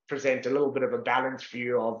to present a little bit of a balanced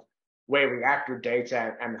view of where we at with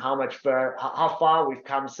data and how far we've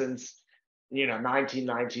come since,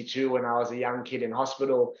 1992, when I was a young kid in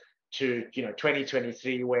hospital, to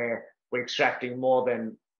 2023, where we're extracting more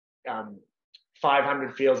than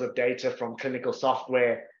 500 fields of data from clinical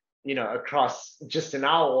software, across just in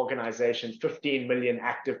our organization, 15 million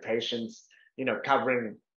active patients,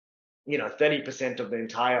 covering 30% of the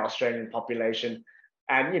entire Australian population.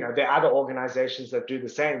 And there are other organizations that do the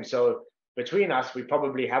same. So between us, we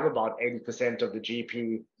probably have about 80% of the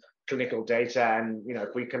GP clinical data. And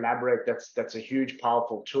if we collaborate, that's a huge,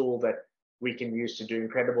 powerful tool that we can use to do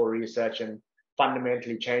incredible research and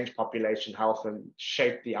fundamentally change population health and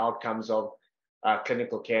shape the outcomes of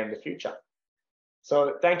clinical care in the future.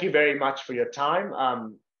 So thank you very much for your time.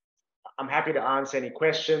 I'm happy to answer any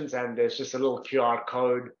questions, and there's just a little QR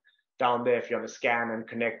code down there if you want to scan and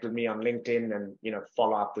connect with me on LinkedIn and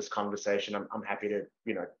follow up this conversation. I'm happy to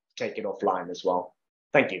take it offline as well.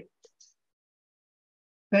 Thank you.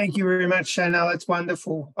 Thank you very much, Chanel. It's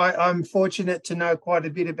wonderful. I'm fortunate to know quite a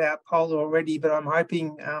bit about Polar already, but I'm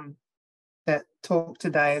hoping that talk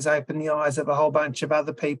today has opened the eyes of a whole bunch of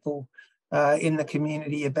other people in the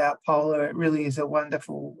community about Polar. It really is a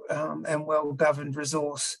wonderful and well-governed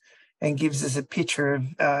resource, and gives us a picture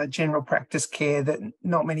of general practice care that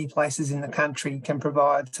not many places in the country can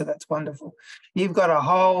provide. So that's wonderful. You've got a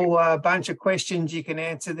whole bunch of questions you can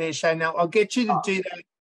answer there, Chanel. I'll get you to do that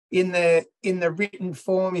in the written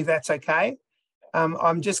form, if that's okay.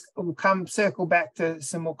 We'll circle back to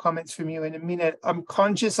some more comments from you in a minute. I'm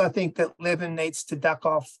conscious, I think, that Levin needs to duck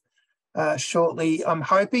off shortly. I'm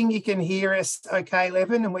hoping you can hear us okay,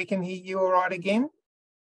 Levin, and we can hear you all right again.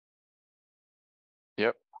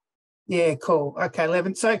 Yep. Yeah, cool. Okay,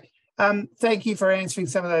 Levin. So thank you for answering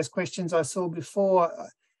some of those questions I saw before.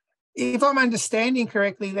 If I'm understanding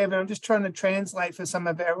correctly, Levin, I'm just trying to translate for some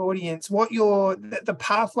of our audience. The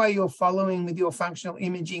pathway you're following with your functional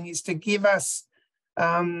imaging is to give us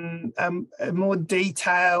a more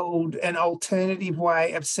detailed and alternative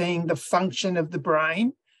way of seeing the function of the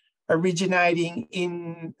brain originating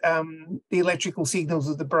in the electrical signals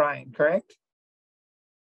of the brain, correct?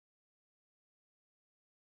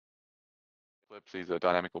 Epilepsy is a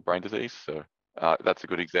dynamical brain disease, so that's a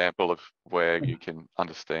good example of where you can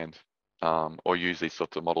understand or use these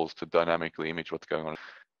sorts of models to dynamically image what's going on.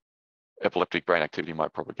 Epileptic brain activity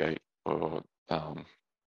might propagate, or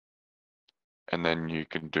and then you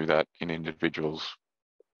can do that in individuals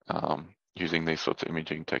using these sorts of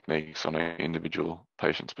imaging techniques on an individual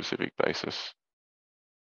patient-specific basis.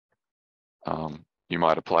 You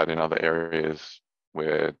might apply it in other areas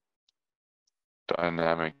where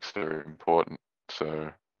dynamics are important. So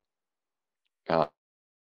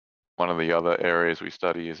one of the other areas we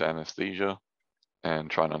study is anesthesia. and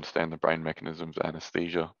try and understand the brain mechanisms,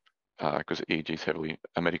 anesthesia, because EEG is heavily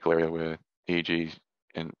a medical area where EEG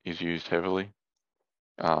is used heavily.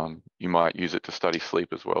 You might use it to study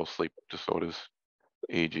sleep as well, sleep disorders.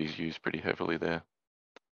 EEG is used pretty heavily there,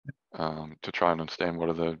 to try and understand what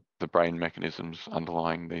are the brain mechanisms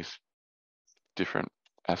underlying these different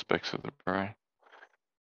aspects of the brain.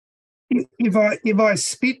 If I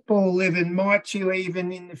spitball, Evan, might you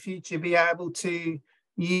even in the future be able to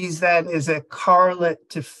use that as a correlate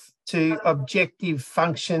to objective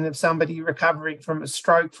function of somebody recovering from a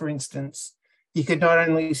stroke, for instance? You could not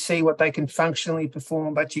only see what they can functionally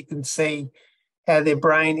perform, but you can see how their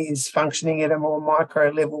brain is functioning at a more micro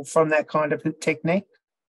level from that kind of technique.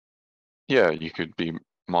 Yeah, you could be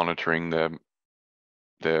monitoring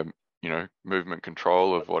their movement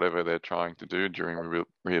control of whatever they're trying to do during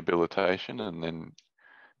rehabilitation, and then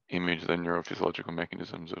image the neurophysiological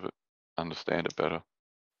mechanisms of it, understand it better.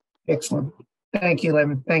 Excellent. Thank you,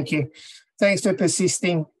 Levin. Thank you. Thanks for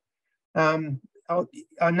persisting.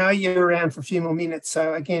 I know you're around for a few more minutes,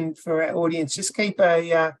 so again, for our audience, just keep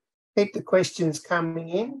the questions coming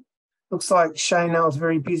in. Looks like Shaynell's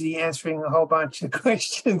very busy answering a whole bunch of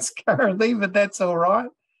questions currently, but that's all right.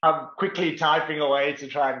 I'm quickly typing away to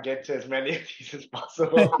try and get to as many of these as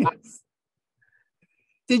possible.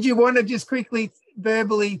 Did you want to just quickly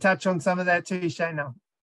verbally touch on some of that too, Shaynell?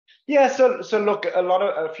 Yeah, so look,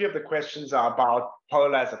 a few of the questions are about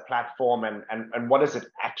Polar as a platform and what does it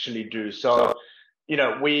actually do. So,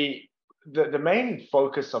 the main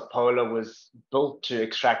focus of Polar was built to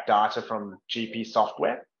extract data from GP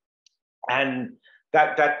software, and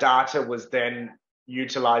that data was then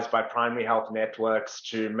utilized by primary health networks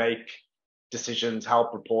to make decisions,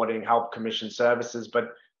 help reporting, help commission services.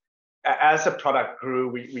 But as the product grew,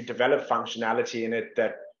 we developed functionality in it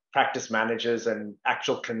that practice managers and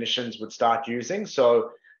actual clinicians would start using.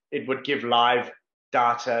 So it would give live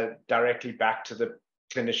data directly back to the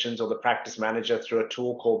clinicians or the practice manager through a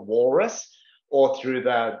tool called Walrus, or through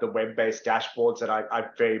the web-based dashboards that I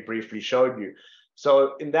very briefly showed you.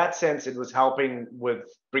 So in that sense, it was helping with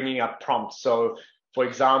bringing up prompts. So for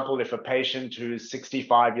example, if a patient who's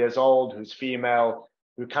 65 years old, who's female,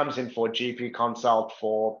 who comes in for a GP consult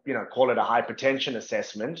for, call it a hypertension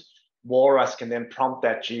assessment, Walrus can then prompt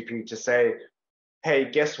that GP to say, hey,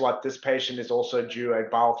 guess what? This patient is also due a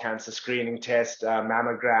bowel cancer screening test, a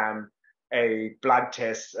mammogram, a blood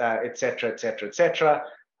test, et cetera, et cetera, et cetera.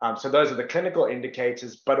 So those are the clinical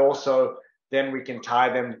indicators, but also then we can tie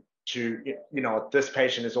them to, this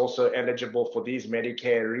patient is also eligible for these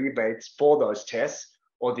Medicare rebates for those tests,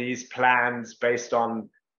 or these plans based on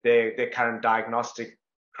their current diagnostic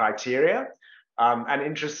criteria. And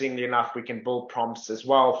interestingly enough, we can build prompts as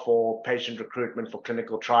well for patient recruitment for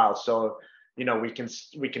clinical trials. So,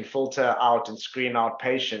 we can filter out and screen out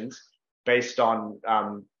patients based on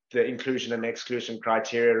the inclusion and exclusion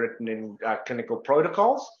criteria written in clinical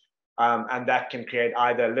protocols. And that can create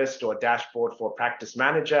either a list or a dashboard for a practice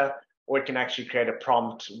manager, or it can actually create a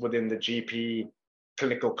prompt within the GP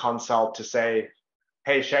clinical consult to say,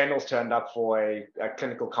 hey, Shaynell's turned up for a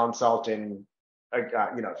clinical consult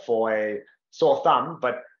for a sore thumb,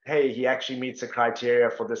 but hey, he actually meets the criteria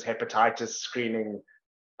for this hepatitis screening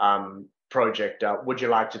project. Would you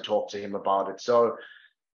like to talk to him about it? So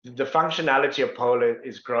the functionality of Polar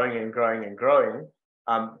is growing and growing and growing.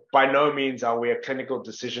 By no means are we a clinical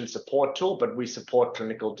decision support tool, but we support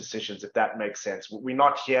clinical decisions, if that makes sense. We're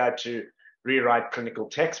not here to rewrite clinical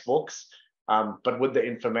textbooks, but with the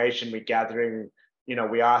information we're gathering,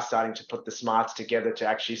 we are starting to put the smarts together to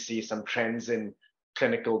actually see some trends in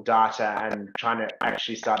clinical data and trying to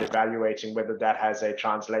actually start evaluating whether that has a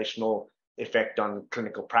translational effect on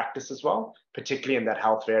clinical practice as well, particularly in that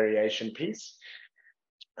health variation piece.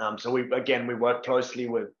 So we work closely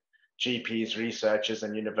with GPs, researchers,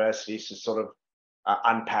 and universities to sort of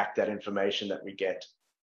unpack that information that we get.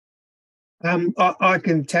 I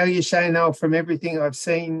can tell you, Shaynell, from everything I've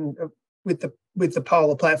seen with the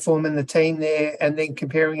Polar platform and the team there, and then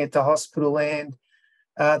comparing it to hospital land,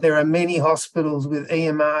 there are many hospitals with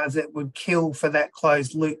EMRs that would kill for that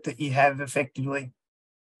closed loop that you have effectively.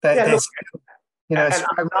 Our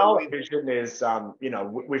vision is,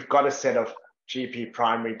 we've got a set of GP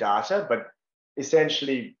primary data, but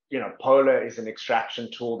essentially, Polar is an extraction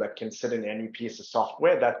tool that can sit in any piece of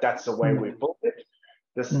software. That's the way we built it.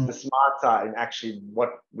 The smarts are in actually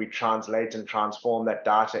what we translate and transform that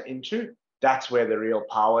data into. That's where the real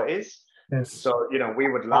power is. Yes. So, we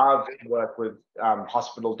would love to work with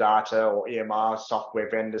hospital data or EMR software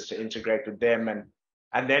vendors to integrate with them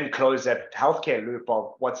and then close that healthcare loop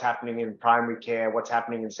of what's happening in primary care, what's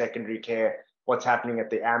happening in secondary care, what's happening at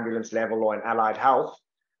the ambulance level or in allied health.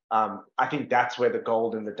 I think that's where the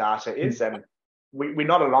gold in the data is. And we're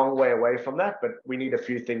not a long way away from that, but we need a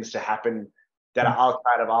few things to happen that are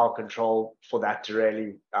outside of our control for that to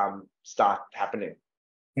really start happening.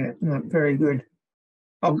 Yeah, no, very good.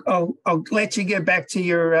 I'll let you get back to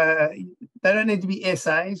your. They don't need to be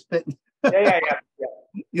essays, but yeah.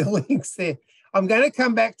 Your links there. I'm going to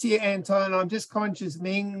come back to you, Anton. I'm just conscious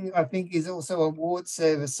Ming, I think, is also a ward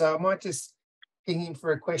service, so I might just ping him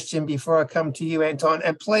for a question before I come to you, Anton.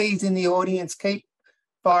 And please, in the audience, keep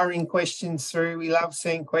firing questions through. We love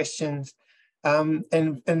seeing questions. And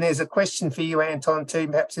there's a question for you, Anton, too,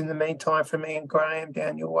 perhaps in the meantime, from me and Graham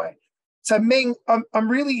down your way. So, Ming,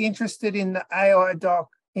 I'm really interested in the AI Doc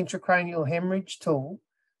intracranial hemorrhage tool.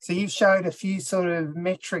 So you've showed a few sort of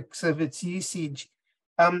metrics of its usage.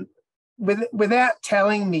 Without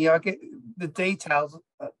telling me, I get the details.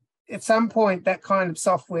 At some point, that kind of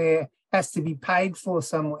software has to be paid for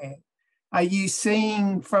somewhere. Are you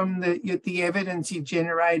seeing from the evidence you've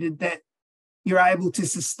generated that you're able to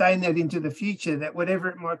sustain that into the future, that whatever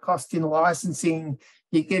it might cost in licensing,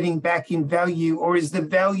 you're getting back in value? Or is the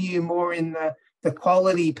value more in the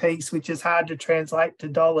quality piece, which is hard to translate to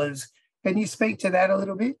dollars? Can you speak to that a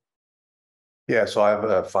little bit? Yeah, so I have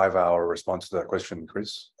a 5-hour response to that question,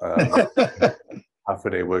 Chris. Half a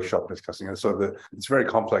day workshop discussing it. So it's very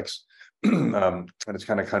complex, and it's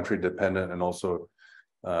kind of country dependent, and also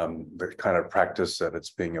the kind of practice that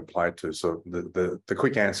it's being applied to. So the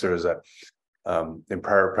quick answer is that in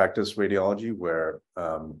prior practice radiology, where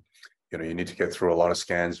you need to get through a lot of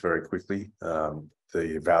scans very quickly,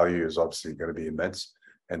 the value is obviously going to be immense,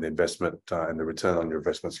 and the investment and the return on your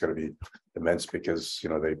investment is going to be immense because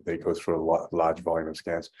they go through a large volume of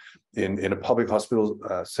scans. In a public hospital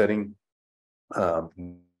setting,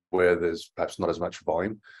 where there's perhaps not as much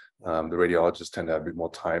volume, the radiologists tend to have a bit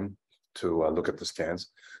more time to look at the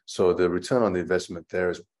scans. So the return on the investment there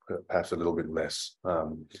is perhaps a little bit less.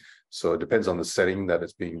 So it depends on the setting that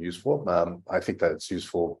it's being used for. I think that it's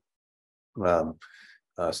useful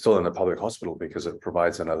still in the public hospital because it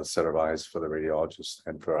provides another set of eyes for the radiologists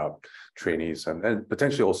and for our trainees, and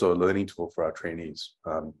potentially also a learning tool for our trainees.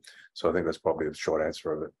 So I think that's probably the short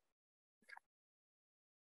answer of it.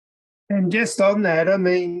 And just on that, I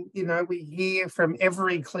mean, we hear from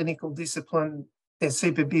every clinical discipline, they're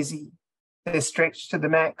super busy, they're stretched to the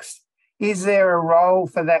max. Is there a role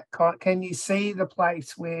for that? Can you see the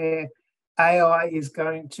place where AI is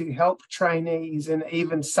going to help trainees and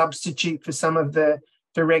even substitute for some of the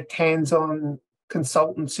direct hands-on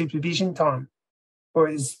consultant supervision time? Or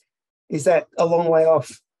is that a long way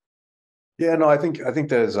off? Yeah, no, I think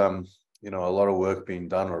there's a lot of work being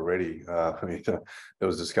done already. There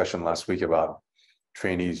was discussion last week about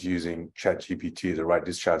trainees using ChatGPT to write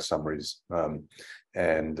discharge summaries,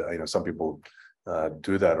 and some people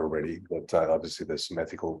do that already, but obviously there's some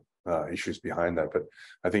ethical issues behind that. But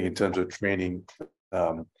I think in terms of training,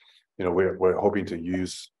 we're hoping to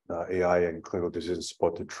use AI and clinical decision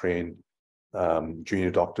support to train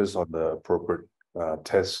junior doctors on the appropriate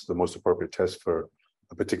tests, the most appropriate test for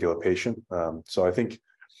a particular patient. So I think,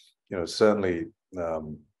 certainly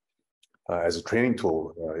as a training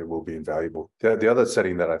tool, it will be invaluable. The other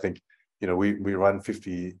setting that I think, we run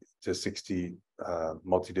 50 to 60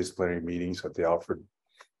 multidisciplinary meetings at the Alfred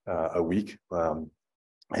a week.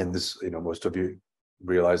 And this, most of you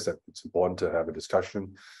realize that it's important to have a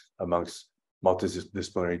discussion amongst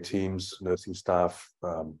multidisciplinary teams, nursing staff,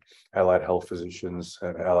 allied health physicians,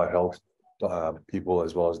 and allied health people,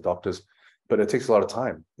 as well as doctors. But it takes a lot of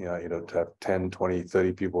time, to have 10, 20,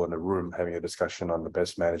 30 people in a room having a discussion on the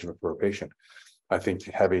best management for a patient. I think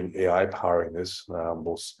having AI powering this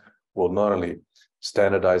will not only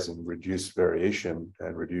standardize and reduce variation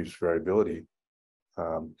and reduce variability,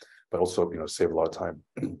 but also, save a lot of time.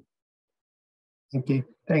 Thank you.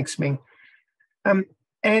 Thanks, Ming.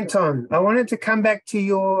 Anton, I wanted to come back to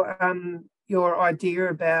your idea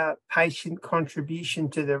about patient contribution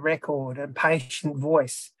to the record and patient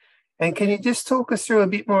voice. And can you just talk us through a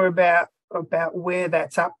bit more about where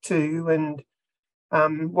that's up to, and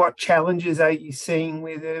what challenges are you seeing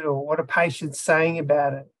with it, or what are patients saying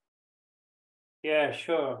about it? Yeah,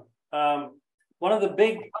 sure. One of the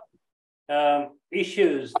big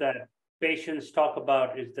issues that patients talk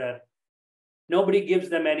about is that nobody gives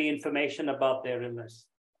them any information about their illness,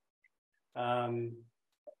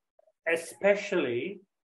 especially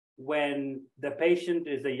when the patient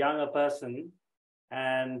is a younger person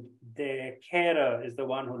and their carer is the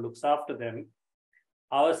one who looks after them.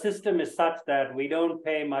 Our system is such that we don't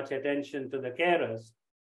pay much attention to the carers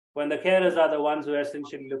when the carers are the ones who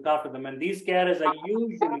essentially look after them. And these carers are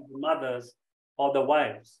usually the mothers or the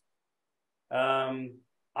wives.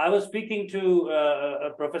 I was speaking to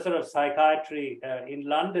a professor of psychiatry in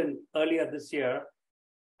London earlier this year,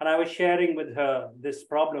 and I was sharing with her this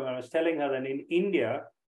problem. I was telling her that in India,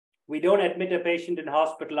 we don't admit a patient in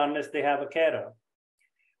hospital unless they have a carer.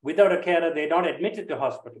 Without a carer, they're not admitted to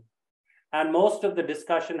hospital. And most of the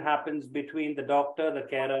discussion happens between the doctor, the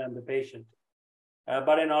carer, and the patient.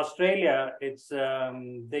 But in Australia, it's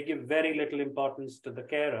they give very little importance to the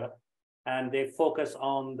carer, and they focus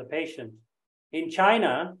on the patient. In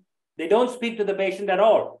China, they don't speak to the patient at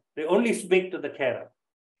all. They only speak to the carer.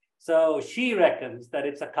 So she reckons that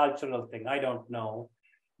it's a cultural thing. I don't know.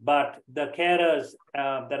 But the carers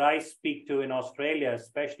that I speak to in Australia,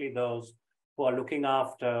 especially those who are looking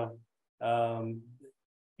after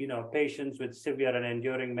patients with severe and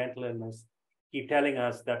enduring mental illness, keep telling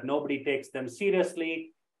us that nobody takes them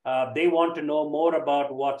seriously. They want to know more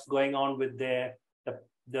about what's going on with their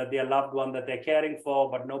loved one that they're caring for,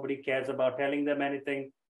 but nobody cares about telling them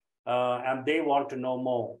anything, and they want to know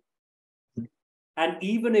more. And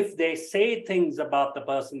even if they say things about the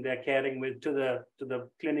person they're caring with to the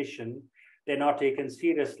clinician, they're not taken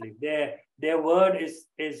seriously. Their word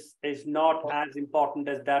is not as important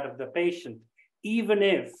as that of the patient. Even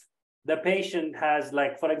if the patient has,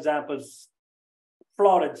 like, for example,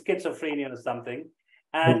 florid schizophrenia or something,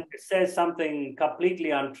 and says something completely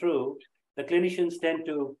untrue, the clinicians tend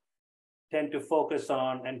to focus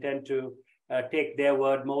on and tend to take their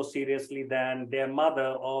word more seriously than their mother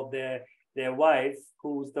or their wife,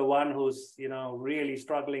 who's the one who's really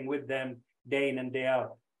struggling with them day in and day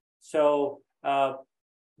out. So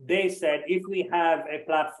they said, if we have a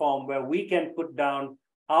platform where we can put down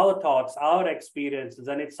our thoughts, our experiences,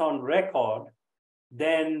 and it's on record,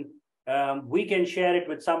 then we can share it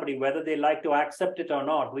with somebody, whether they like to accept it or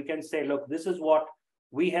not. We can say, look, this is what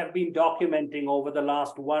we have been documenting over the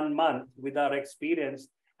last 1 month with our experience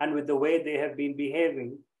and with the way they have been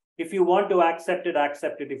behaving. If you want to accept it,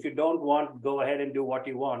 accept it. If you don't want, go ahead and do what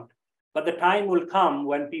you want. But the time will come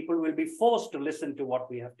when people will be forced to listen to what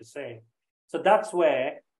we have to say. So that's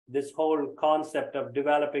where this whole concept of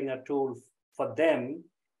developing a tool for them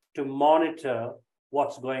to monitor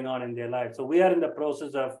what's going on in their life. So we are in the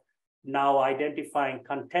process of now identifying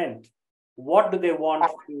content. What do they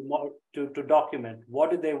want to document?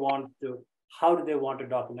 What do they want to, how do they want to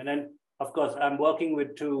document? And of course, I'm working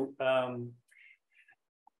with two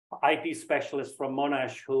IT specialists from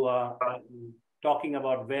Monash who are talking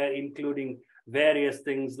about including various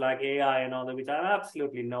things like AI and all that, which I have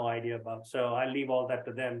absolutely no idea about. So I leave all that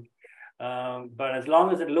to them. But as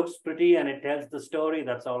long as it looks pretty and it tells the story,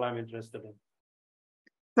 that's all I'm interested in.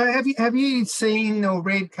 So have you seen or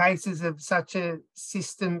read cases of such a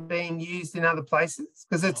system being used in other places?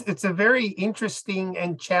 Because it's a very interesting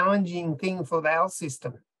and challenging thing for the health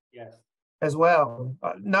system. Yes. As well.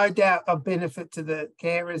 No doubt of benefit to the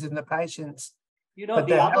carers and the patients. But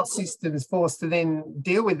the health system is forced to then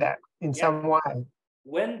deal with that in some way.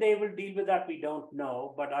 When they will deal with that, we don't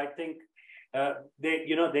know. But I think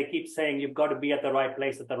they keep saying you've got to be at the right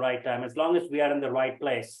place at the right time. As long as we are in the right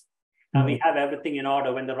place and we have everything in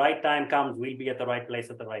order, when the right time comes, we'll be at the right place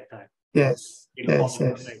at the right time. Yes.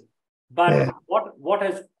 But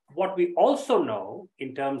what we also know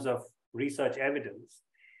in terms of research evidence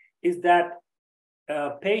is that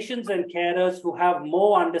patients and carers who have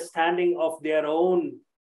more understanding of their own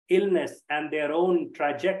illness and their own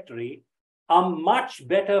trajectory are much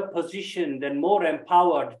better positioned and more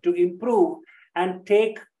empowered to improve and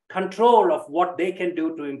take control of what they can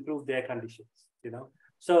do to improve their conditions.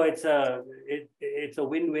 So it's a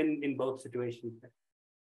win-win in both situations.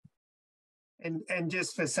 And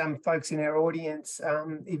just for some folks in our audience,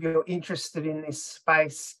 if you're interested in this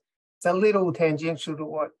space, it's a little tangential to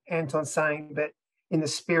what Anton's saying, but in the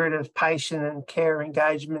spirit of patient and care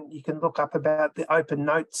engagement, you can look up about the Open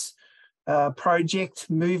Notes project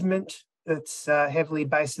movement that's heavily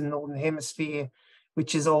based in the Northern Hemisphere,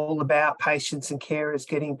 which is all about patients and carers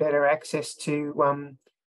getting better access to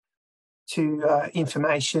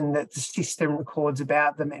information that the system records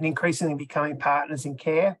about them and increasingly becoming partners in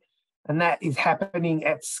care. And that is happening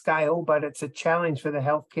at scale, but it's a challenge for the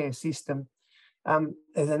healthcare system.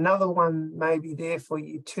 There's another one maybe there for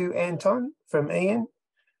you too, Anton, from Ian.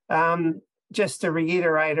 Just to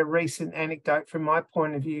reiterate a recent anecdote from my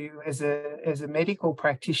point of view as a medical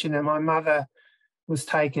practitioner, my mother was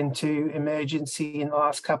taken to emergency in the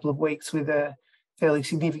last couple of weeks with a fairly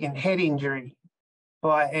significant head injury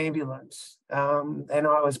by ambulance. And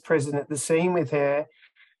I was present at the scene with her.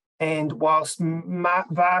 And whilst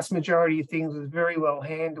vast majority of things was very well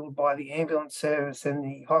handled by the ambulance service and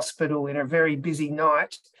the hospital in a very busy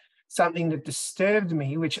night, something that disturbed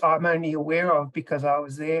me, which I'm only aware of because I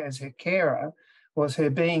was there as her carer, was her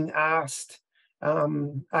being asked,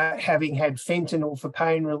 having had fentanyl for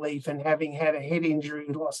pain relief and having had a head injury,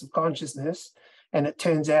 loss of consciousness, and it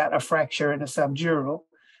turns out a fracture and a subdural,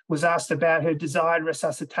 was asked about her desired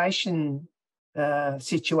resuscitation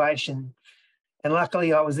situation. And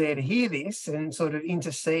luckily I was there to hear this and sort of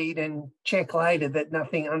intercede and check later that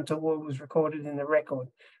nothing untoward was recorded in the record.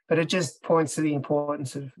 But it just points to the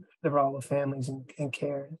importance of the role of families and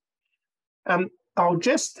carers. I'll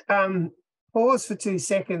just pause for 2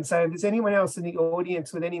 seconds. So if there's anyone else in the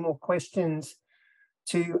audience with any more questions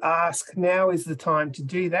to ask, now is the time to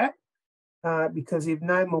do that. Because if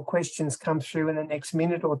no more questions come through in the next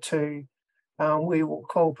minute or two, we will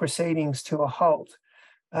call proceedings to a halt.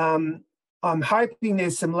 I'm hoping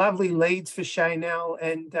there's some lovely leads for Chanel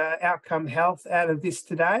and Outcome Health out of this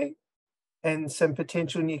today, and some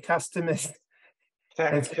potential new customers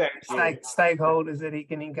and stakeholders that he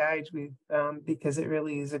can engage with, because it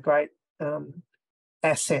really is a great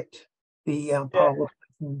asset, the poll.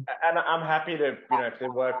 And I'm happy to, if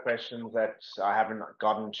there were questions that I haven't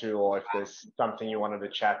gotten to, or if there's something you wanted to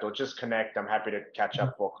chat or just connect, I'm happy to catch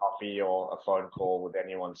up for coffee or a phone call with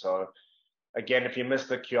anyone. So again, if you missed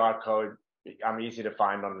the QR code, I'm easy to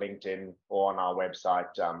find on LinkedIn or on our website.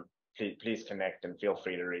 Please connect and feel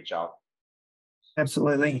free to reach out.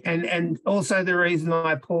 Absolutely. And also the reason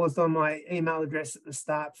I paused on my email address at the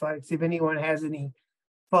start, folks, if anyone has any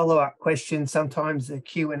follow-up questions, sometimes the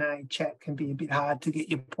Q&A chat can be a bit hard to get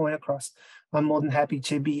your point across. I'm more than happy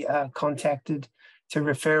to be contacted to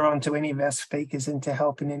refer on to any of our speakers and to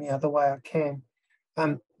help in any other way I can.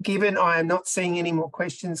 Given I am not seeing any more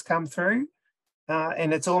questions come through,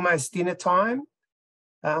 and it's almost dinner time,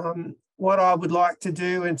 what I would like to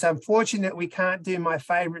do, and it's unfortunate we can't do my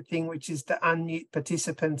favourite thing, which is to unmute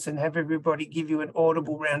participants and have everybody give you an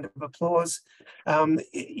audible round of applause.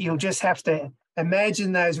 You'll just have to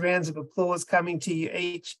imagine those rounds of applause coming to you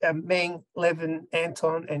each. Meng, Levin,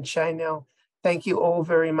 Anton and Chanel, thank you all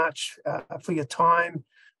very much for your time.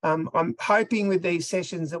 I'm hoping with these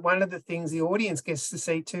sessions that one of the things the audience gets to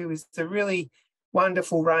see too is the really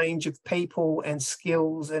wonderful range of people and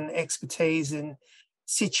skills and expertise and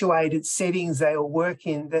situated settings they all work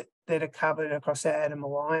in that are covered across our ADAM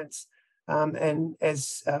Alliance. And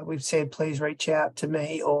as we've said, please reach out to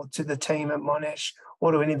me or to the team at Monash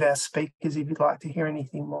or to any of our speakers if you'd like to hear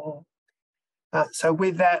anything more. So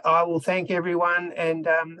with that, I will thank everyone and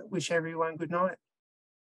wish everyone good night.